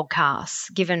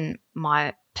podcasts, given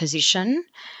my position.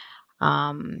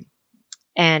 And,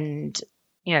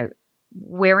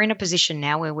 we're in a position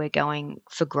now where we're going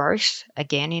for growth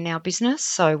again in our business.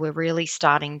 So we're really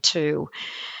starting to,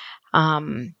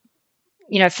 for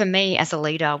me as a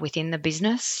leader within the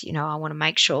business, I want to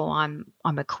make sure I'm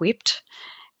equipped,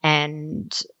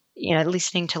 and,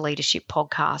 listening to leadership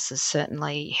podcasts has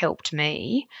certainly helped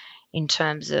me in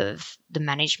terms of the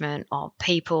management of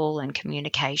people and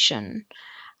communication,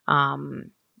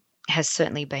 has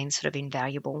certainly been sort of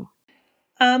invaluable.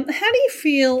 How do you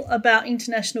feel about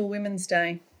International Women's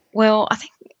Day? Well, I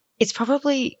think it's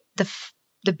probably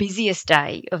the busiest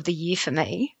day of the year for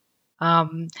me.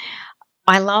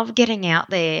 I love getting out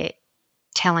there,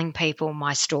 telling people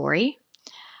my story,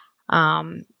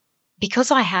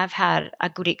 because I have had a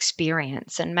good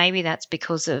experience, and maybe that's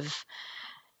because of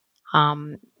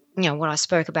what I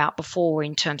spoke about before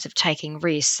in terms of taking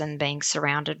risks and being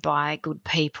surrounded by good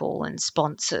people and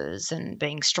sponsors and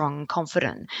being strong and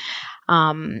confident.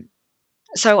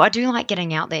 So I do like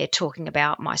getting out there talking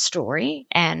about my story,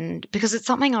 and because it's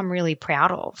something I'm really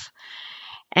proud of.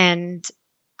 And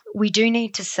we do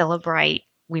need to celebrate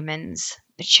women's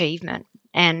achievement.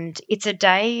 And it's a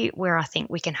day where I think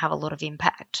we can have a lot of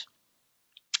impact.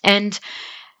 And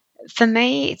for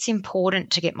me, it's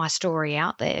important to get my story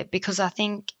out there because I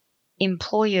think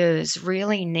employers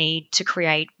really need to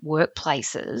create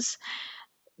workplaces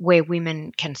where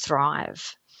women can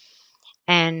thrive.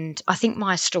 And I think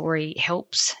my story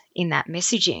helps in that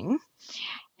messaging.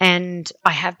 And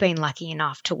I have been lucky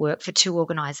enough to work for 2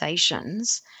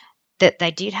 organisations that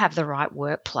they did have the right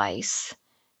workplace,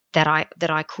 that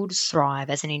I could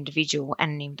thrive as an individual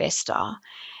and an investor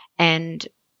and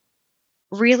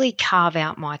really carve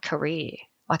out my career.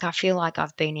 Like, I feel like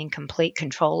I've been in complete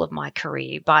control of my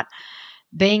career, but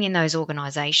being in those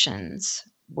organisations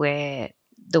where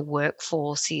the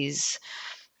workforce is,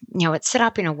 it's set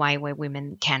up in a way where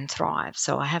women can thrive.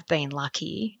 So I have been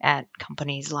lucky at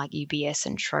companies like UBS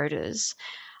and Schroders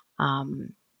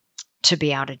to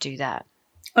be able to do that.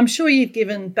 I'm sure you've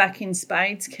given back in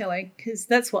spades, Kelly, because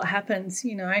that's what happens,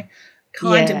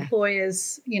 Kind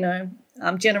employers,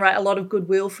 generate a lot of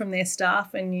goodwill from their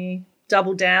staff, and you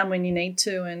double down when you need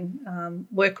to and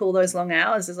work all those long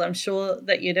hours, as I'm sure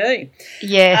that you do.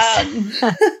 Yes.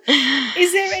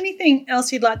 Is there anything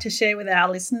else you'd like to share with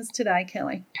our listeners today,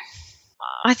 Kelly?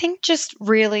 I think just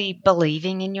really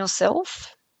believing in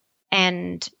yourself,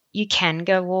 and you can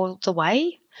go all the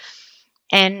way.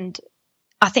 And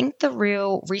I think the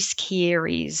real risk here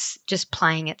is just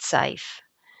playing it safe.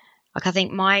 Like, I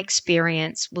think my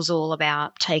experience was all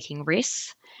about taking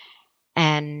risks,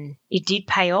 and it did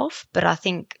pay off. But I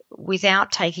think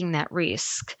without taking that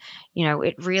risk,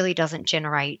 it really doesn't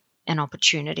generate an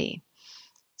opportunity.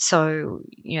 So,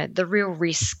 the real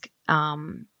risk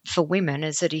for women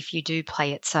is that if you do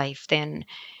play it safe, then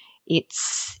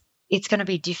it's going to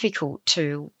be difficult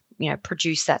to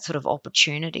produce that sort of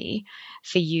opportunity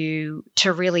for you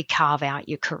to really carve out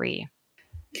your career.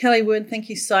 Kelly Wood, thank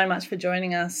you so much for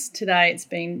joining us today. It's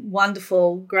been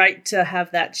wonderful. Great to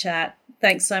have that chat.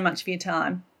 Thanks so much for your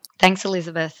time. Thanks,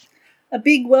 Elizabeth. A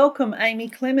big welcome, Amy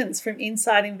Clements from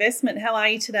Inside Investment. How are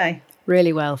you today?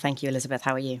 Really well, thank you, Elizabeth.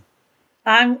 How are you?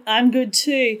 I'm good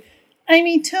too.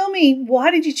 Amy, tell me, why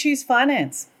did you choose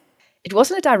finance? It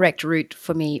wasn't a direct route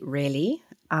for me, really.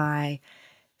 I,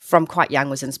 from quite young,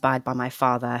 was inspired by my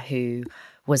father, who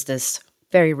was this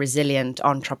very resilient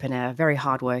entrepreneur, very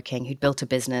hardworking, who'd built a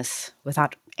business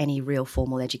without any real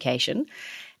formal education.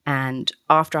 And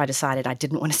after I decided I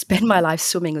didn't want to spend my life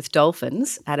swimming with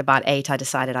dolphins, at about 8, I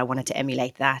decided I wanted to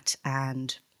emulate that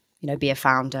and be a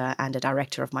founder and a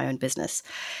director of my own business.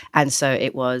 And so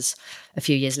it was a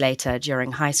few years later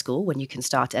during high school, when you can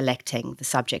start electing the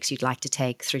subjects you'd like to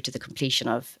take through to the completion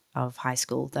of high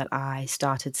school, that I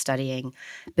started studying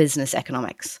business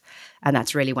economics. And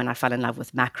that's really when I fell in love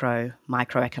with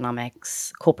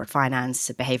microeconomics, corporate finance,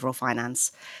 behavioral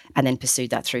finance, and then pursued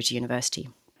that through to university.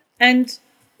 And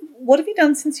what have you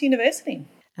done since university?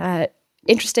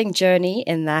 Interesting journey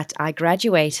in that I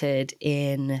graduated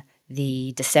in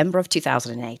the December of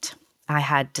 2008. I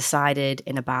had decided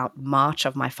in about March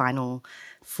of my the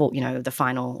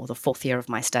fourth year of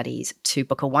my studies, to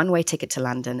book a one-way ticket to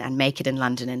London and make it in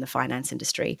London in the finance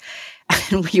industry.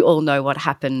 And we all know what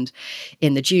happened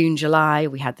in the June, July.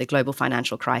 We had the global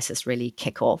financial crisis really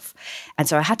kick off. And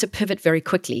so I had to pivot very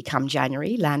quickly come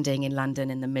January, landing in London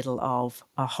in the middle of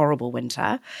a horrible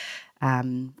winter.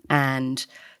 And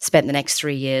spent the next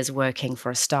 3 years working for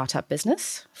a startup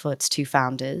business for its 2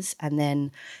 founders, and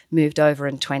then moved over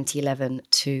in 2011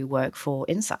 to work for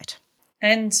Insight.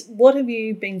 And what have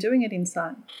you been doing at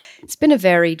Insight? It's been a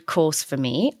varied course for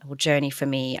me, or journey for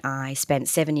me. I spent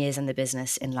 7 years in the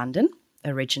business in London,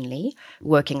 originally,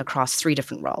 working across 3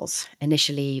 different roles.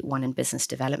 Initially, one in business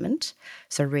development,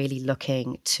 so really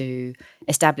looking to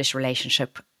establish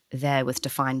relationship there with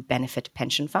defined benefit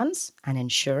pension funds and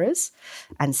insurers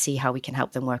and see how we can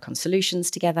help them work on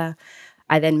solutions together.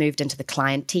 I then moved into the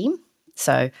client team.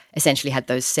 So essentially had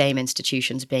those same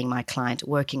institutions being my client,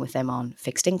 working with them on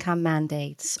fixed income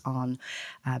mandates, on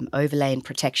overlay and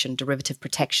protection, derivative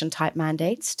protection type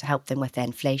mandates to help them with their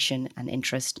inflation and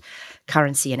interest,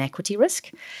 currency and equity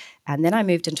risk. And then I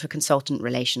moved into a consultant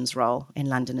relations role in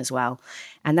London as well.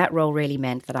 And that role really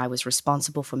meant that I was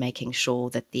responsible for making sure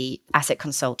that the asset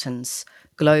consultants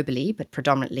globally, but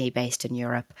predominantly based in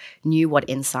Europe, knew what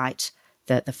Insight,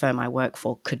 the firm I work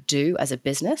for, could do as a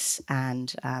business,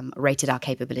 and rated our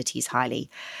capabilities highly.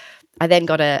 I then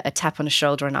got a tap on the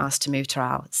shoulder and asked to move to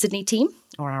our Sydney team,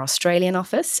 or our Australian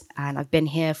office. And I've been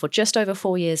here for just over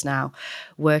 4 years now,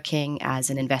 working as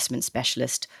an investment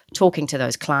specialist, talking to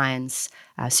those clients,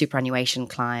 superannuation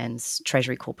clients,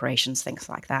 treasury corporations, things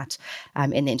like that,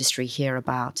 in the industry here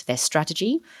about their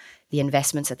strategy, the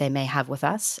investments that they may have with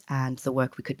us, and the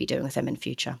work we could be doing with them in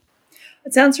future.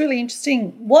 It sounds really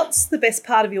interesting. What's the best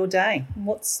part of your day?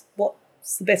 What's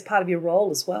the best part of your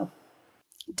role as well?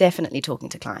 Definitely talking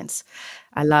to clients.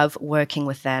 I love working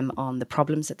with them on the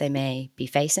problems that they may be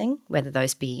facing, whether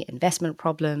those be investment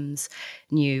problems,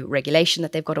 new regulation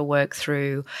that they've got to work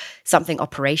through, something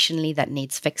operationally that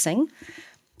needs fixing.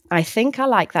 I think I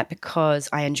like that because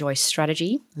I enjoy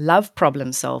strategy, love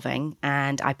problem solving,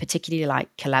 and I particularly like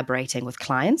collaborating with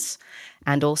clients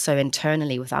and also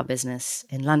internally with our business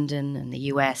in London and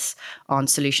the US on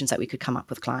solutions that we could come up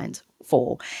with clients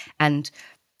for. And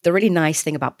the really nice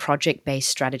thing about project-based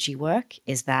strategy work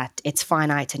is that it's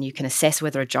finite and you can assess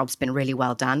whether a job's been really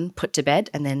well done, put to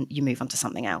bed, and then you move on to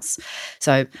something else.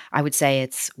 So I would say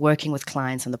it's working with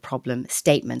clients on the problem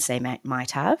statements they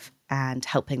might have and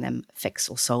helping them fix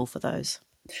or solve for those.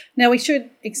 Now, we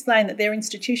should explain that they're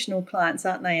institutional clients,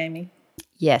 aren't they, Amy?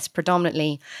 Yes,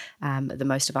 predominantly the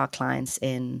most of our clients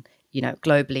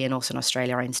globally and also in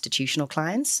Australia are institutional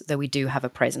clients, though we do have a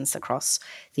presence across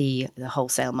the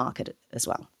wholesale market as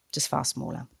well, just far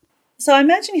smaller. So I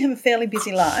imagine you have a fairly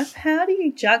busy life. How do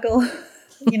you juggle,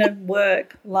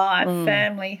 work, life,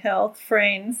 family, health,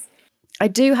 friends? I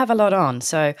do have a lot on.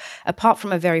 So apart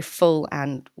from a very full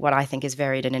and what I think is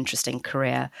varied and interesting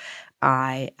career,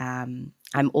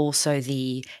 I'm also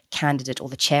the candidate or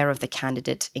the chair of the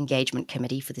candidate engagement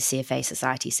committee for the CFA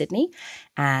Society Sydney.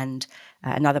 And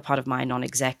another part of my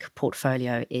non-exec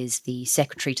portfolio is the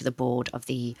secretary to the board of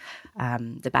the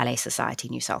Ballet Society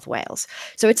New South Wales.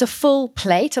 So it's a full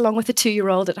plate along with a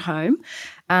 2-year-old at home.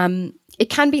 It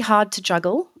can be hard to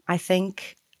juggle. I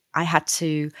think I had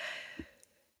to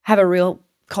have a real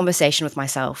conversation with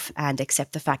myself and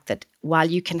accept the fact that while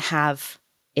you can have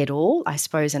it all, I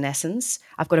suppose, in essence,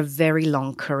 I've got a very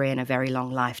long career and a very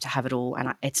long life to have it all,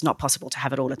 and it's not possible to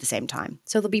have it all at the same time.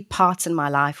 So there'll be parts in my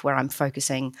life where I'm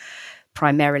focusing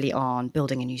primarily on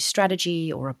building a new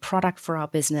strategy or a product for our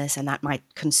business, and that might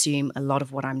consume a lot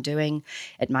of what I'm doing.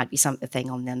 It might be something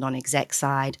on the non-exec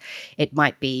side. It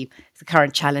might be the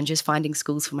current challenge is finding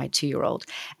schools for my 2-year-old,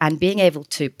 and being able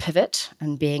to pivot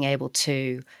and being able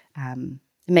to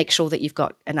make sure that you've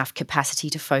got enough capacity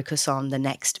to focus on the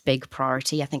next big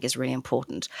priority, I think is really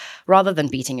important, rather than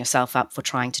beating yourself up for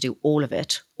trying to do all of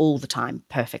it all the time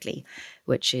perfectly,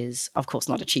 which is, of course,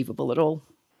 not achievable at all.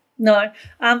 No,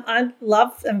 I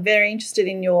love and very interested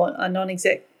in your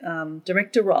non-exec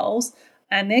director roles,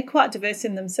 and they're quite diverse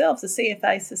in themselves, the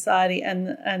CFA Society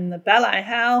and the ballet.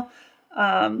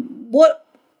 What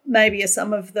maybe are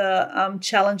some of the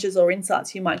challenges or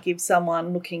insights you might give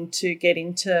someone looking to get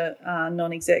into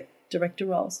non-exec director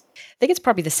roles? I think it's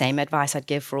probably the same advice I'd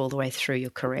give for all the way through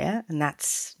your career, and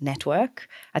that's network.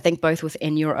 I think both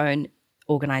within your own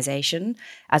organization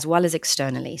as well as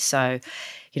externally. So,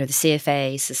 the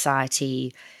CFA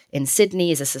Society in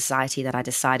Sydney is a society that I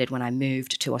decided when I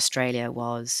moved to Australia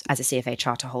was, as a CFA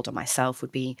charter holder myself,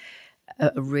 would be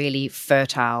a really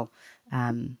fertile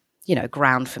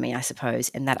ground for me, I suppose,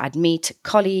 in that I'd meet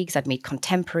colleagues, I'd meet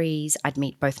contemporaries, I'd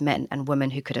meet both men and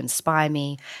women who could inspire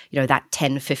me, that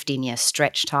 10, 15-year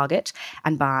stretch target.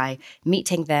 And by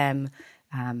meeting them,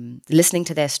 listening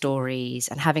to their stories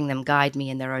and having them guide me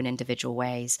in their own individual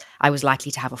ways, I was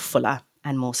likely to have a fuller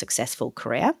and more successful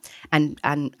career and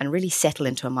really settle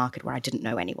into a market where I didn't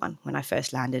know anyone when I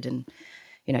first landed in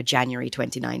January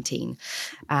 2019.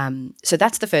 So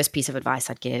that's the first piece of advice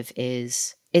I'd give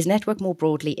is network more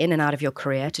broadly in and out of your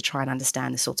career to try and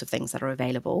understand the sorts of things that are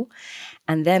available.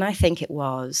 And then I think it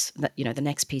was that, the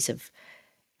next piece of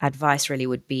advice really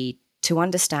would be to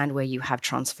understand where you have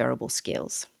transferable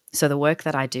skills. So the work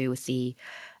that I do with the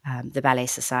Ballet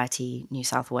Society New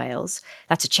South Wales,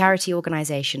 that's a charity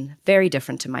organization, very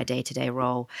different to my day-to-day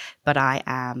role, but I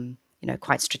am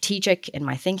quite strategic in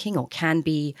my thinking, or can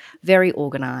be, very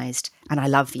organized, and I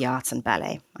love the arts and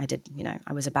ballet.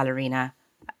 I was a ballerina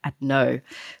at no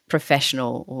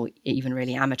professional or even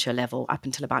really amateur level up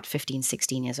until about 15,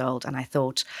 16 years old, and I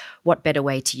thought, what better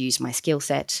way to use my skill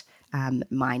set,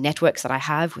 my networks that I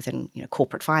have within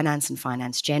corporate finance and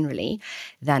finance generally,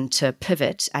 than to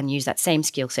pivot and use that same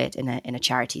skill set in a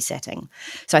charity setting.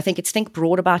 So I think it's think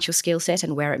broad about your skill set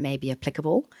and where it may be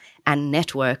applicable, and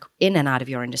network in and out of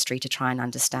your industry to try and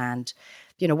understand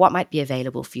what might be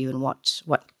available for you and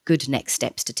what good next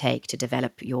steps to take to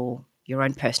develop your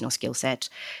own personal skill set,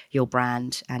 your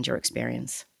brand, and your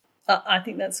experience. I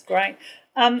think that's great.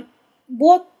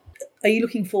 What are you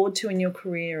looking forward to in your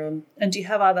career? And do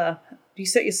you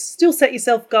still set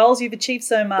yourself goals? You've achieved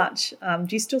so much. Do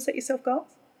you still set yourself goals?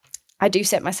 I do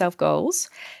set myself goals.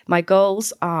 My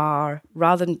goals are,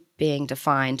 rather than being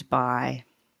defined by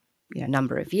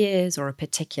number of years or a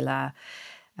particular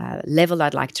level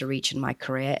I'd like to reach in my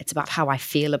career, it's about how I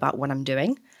feel about what I'm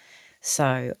doing.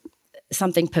 So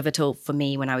something pivotal for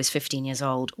me when I was 15 years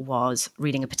old was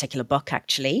reading a particular book,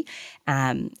 actually.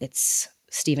 It's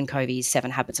Stephen Covey's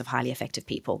 7 Habits of Highly Effective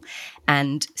People.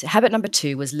 And habit number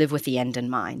 2 was live with the end in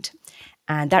mind.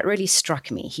 And that really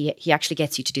struck me. He actually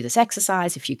gets you to do this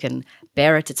exercise. If you can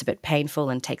bear it, it's a bit painful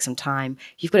and take some time.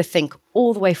 You've got to think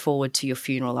all the way forward to your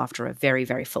funeral after a very,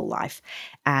 very full life,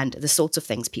 and the sorts of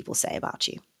things people say about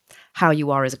you. How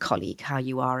you are as a colleague, how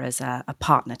you are as a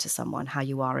partner to someone, how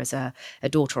you are as a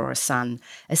daughter or a son,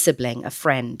 a sibling, a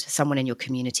friend, someone in your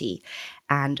community,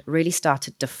 and really start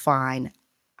to define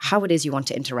how it is you want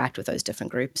to interact with those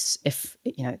different groups, if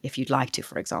you'd like to,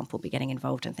 for example, be getting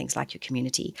involved in things like your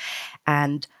community.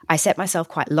 And I set myself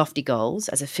quite lofty goals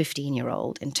as a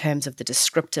 15-year-old in terms of the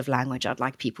descriptive language I'd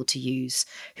like people to use,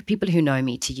 people who know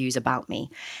me to use about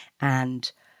me.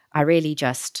 And I really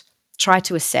just try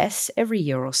to assess every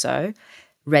year or so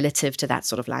relative to that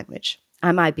sort of language.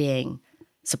 Am I being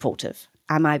supportive?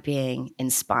 Am I being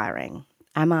inspiring?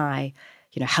 Am I,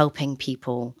 helping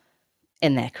people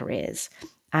in their careers?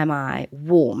 Am I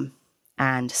warm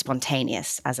and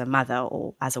spontaneous as a mother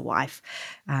or as a wife?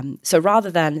 So rather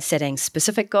than setting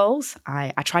specific goals,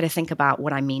 I try to think about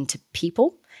what I mean to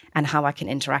people and how I can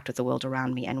interact with the world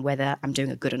around me and whether I'm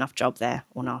doing a good enough job there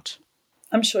or not.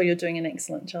 I'm sure you're doing an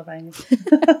excellent job, Amy.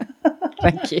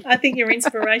 Thank you. I think you're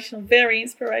inspirational, very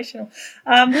inspirational.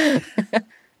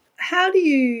 How do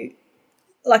you,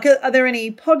 are there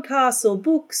any podcasts or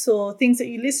books or things that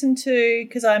you listen to?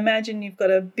 Because I imagine you've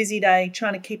got a busy day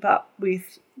trying to keep up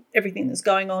with everything that's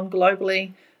going on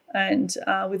globally and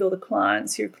with all the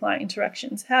clients, your client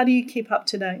interactions. How do you keep up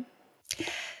to date?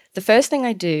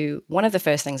 One of the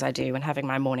first things I do when having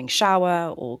my morning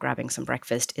shower or grabbing some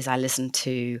breakfast is I listen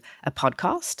to a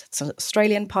podcast. It's an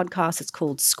Australian podcast. It's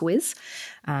called Squiz.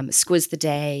 Squiz the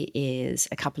Day is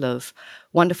a couple of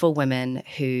wonderful women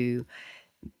who,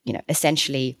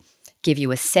 essentially give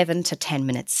you a 7 to 10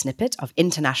 minute snippet of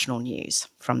international news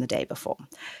from the day before.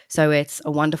 So it's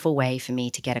a wonderful way for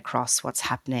me to get across what's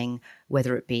happening,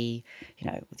 whether it be,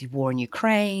 with the war in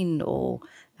Ukraine or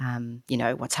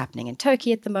what's happening in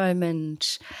Turkey at the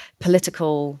moment,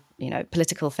 political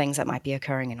things that might be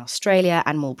occurring in Australia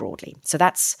and more broadly. So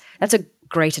that's a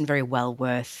great and very well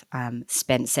worth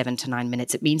spent 7 to 9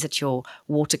 minutes. It means that your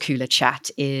water cooler chat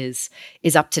is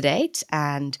up to date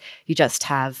and you just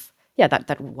have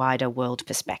that wider world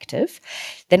perspective.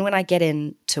 Then when I get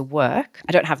into work,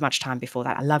 I don't have much time before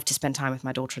that. I love to spend time with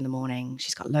my daughter in the morning.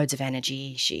 She's got loads of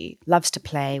energy. She loves to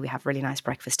play. We have really nice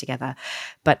breakfast together.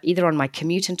 But either on my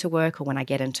commute into work or when I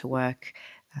get into work,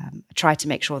 I try to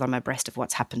make sure that I'm abreast of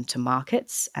what's happened to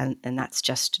markets, and that's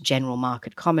just general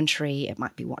market commentary. It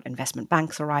might be what investment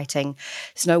banks are writing.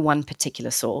 There's no one particular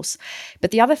source.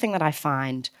 But the other thing that I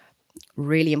find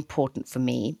really important for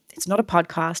me, it's not a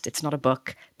podcast, it's not a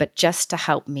book, but just to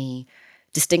help me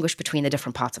distinguish between the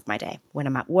different parts of my day. When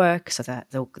I'm at work, so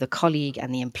the colleague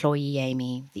and the employee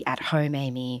Amy, the at-home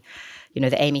Amy,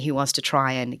 the Amy who wants to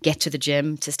try and get to the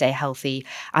gym to stay healthy,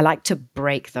 I like to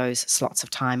break those slots of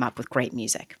time up with great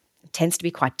music. It tends to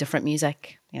be quite different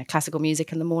music, classical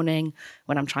music in the morning.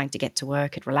 When I'm trying to get to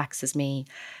work, it relaxes me.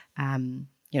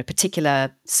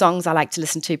 Particular songs I like to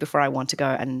listen to before I want to go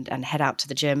and head out to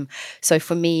the gym. So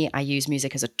for me, I use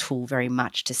music as a tool very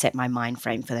much to set my mind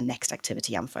frame for the next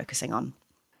activity I'm focusing on.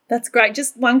 That's great.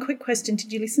 Just one quick question.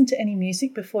 Did you listen to any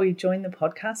music before you joined the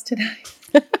podcast today?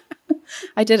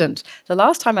 I didn't. The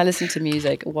last time I listened to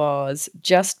music was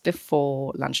just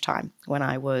before lunchtime when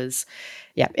I was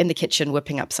in the kitchen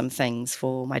whipping up some things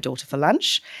for my daughter for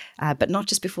lunch, but not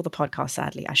just before the podcast,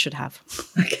 sadly. I should have.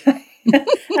 Okay.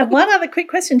 And one other quick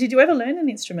question. Did you ever learn an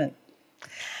instrument?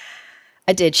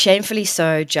 I did. Shamefully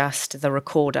so, just the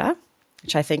recorder,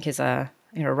 which I think is a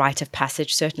rite of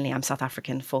passage. Certainly I'm South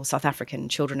African. For South African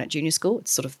children at junior school,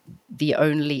 it's sort of the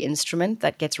only instrument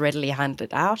that gets readily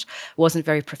handed out. Wasn't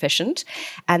very proficient.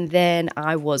 And then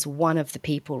I was one of the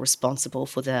people responsible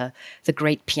for the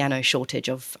great piano shortage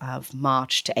of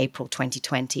March to April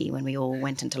 2020 when we all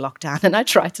went into lockdown and I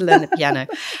tried to learn the piano.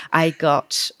 I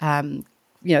got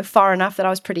far enough that I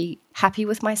was pretty happy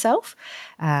with myself.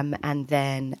 And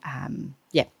then,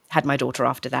 had my daughter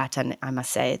after that. And I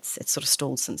must say it's sort of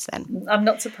stalled since then. I'm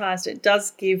not surprised. It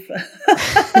does give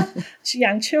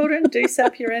young children, do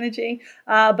sap your energy.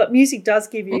 But music does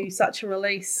give you such a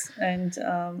release. And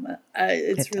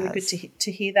it's really good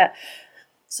to hear that.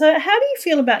 So how do you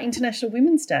feel about International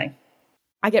Women's Day?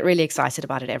 I get really excited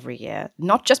about it every year,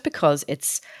 not just because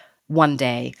it's one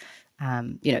day.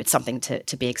 It's something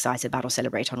to be excited about or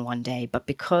celebrate on one day, but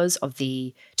because of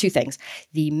the two things,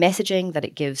 the messaging that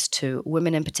it gives to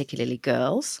women and particularly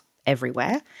girls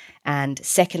everywhere. And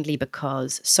secondly,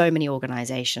 because so many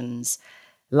organizations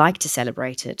like to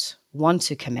celebrate it, want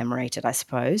to commemorate it, I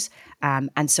suppose.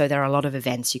 And so there are a lot of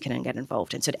events you can get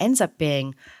involved in. So it ends up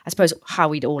being, I suppose, how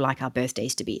we'd all like our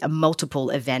birthdays to be, a multiple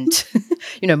event,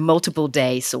 multiple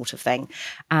day sort of thing.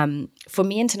 For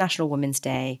me, International Women's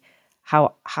Day,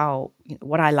 how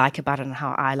what I like about it and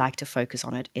how I like to focus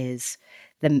on it is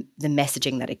the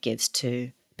messaging that it gives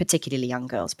to particularly young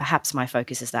girls. Perhaps my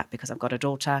focus is that because I've got a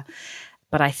daughter,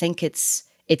 but I think it's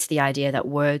the idea that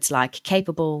words like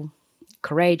capable,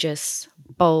 courageous,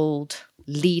 bold,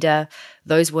 leader,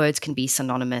 those words can be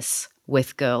synonymous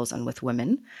with girls and with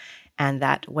women, and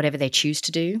that whatever they choose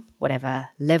to do, whatever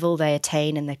level they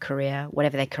attain in their career,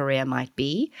 whatever their career might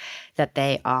be, that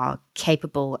they are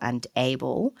capable and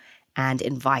able and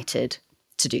invited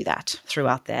to do that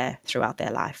throughout their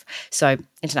life. So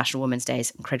International Women's Day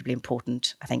is incredibly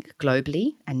important, I think,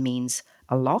 globally, and means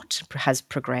a lot, has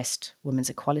progressed women's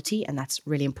equality, and that's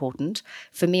really important.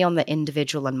 For me, on the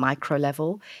individual and micro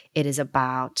level, it is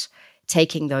about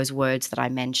taking those words that I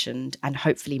mentioned and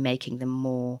hopefully making them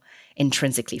more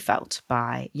intrinsically felt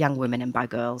by young women and by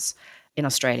girls in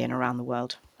Australia and around the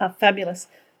world. Fabulous.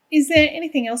 Is there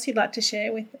anything else you'd like to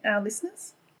share with our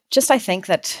listeners? Just I think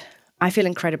that I feel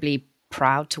incredibly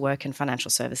proud to work in financial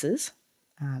services.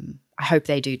 I hope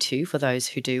they do too, for those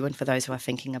who do and for those who are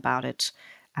thinking about it,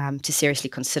 to seriously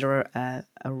consider a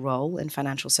role in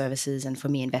financial services and for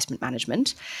me, investment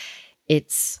management.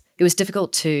 It was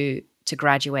difficult to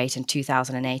graduate in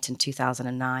 2008 and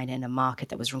 2009 in a market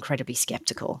that was incredibly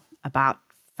skeptical about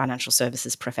financial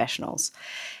services professionals.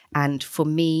 And for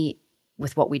me,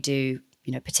 with what we do,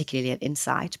 particularly at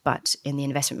Insight, but in the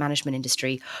investment management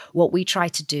industry, what we try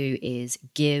to do is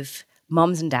give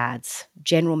mums and dads,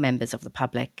 general members of the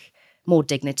public, more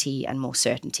dignity and more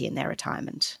certainty in their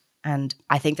retirement. And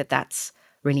I think that that's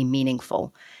really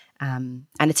meaningful. And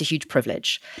it's a huge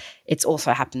privilege. It's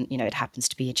also it happens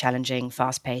to be a challenging,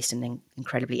 fast-paced and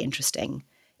incredibly interesting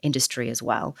industry as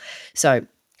well. So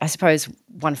I suppose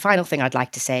one final thing I'd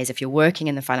like to say is if you're working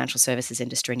in the financial services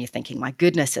industry and you're thinking, my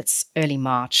goodness, it's early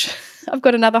March, I've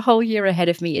got another whole year ahead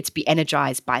of me, it's be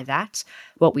energized by that.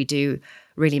 What we do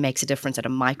really makes a difference at a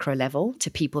micro level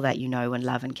to people that you know and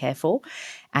love and care for.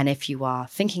 And if you are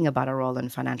thinking about a role in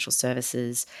financial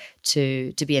services,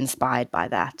 to be inspired by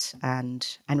that and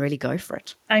really go for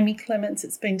it. Amy Clements,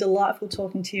 it's been delightful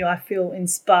talking to you. I feel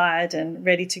inspired and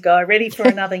ready to go, ready for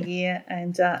another year.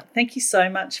 And thank you so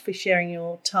much for sharing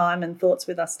your time and thoughts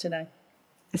with us today.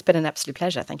 It's been an absolute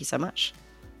pleasure. Thank you so much.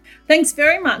 Thanks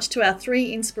very much to our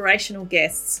three inspirational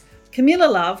guests, Camilla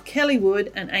Love, Kelly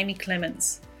Wood and Amy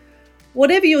Clements.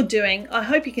 Whatever you're doing, I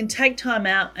hope you can take time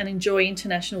out and enjoy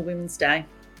International Women's Day.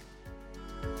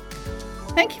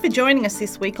 Thank you for joining us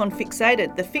this week on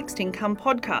Fixated, the Fixed Income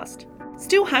podcast.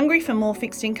 Still hungry for more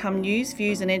fixed income news,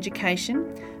 views and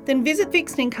education? Then visit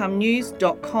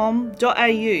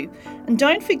fixedincomenews.com.au and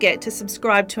don't forget to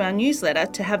subscribe to our newsletter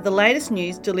to have the latest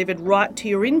news delivered right to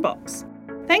your inbox.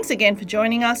 Thanks again for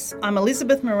joining us. I'm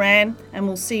Elizabeth Moran and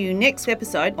we'll see you next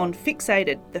episode on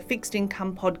Fixated, the Fixed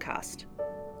Income podcast.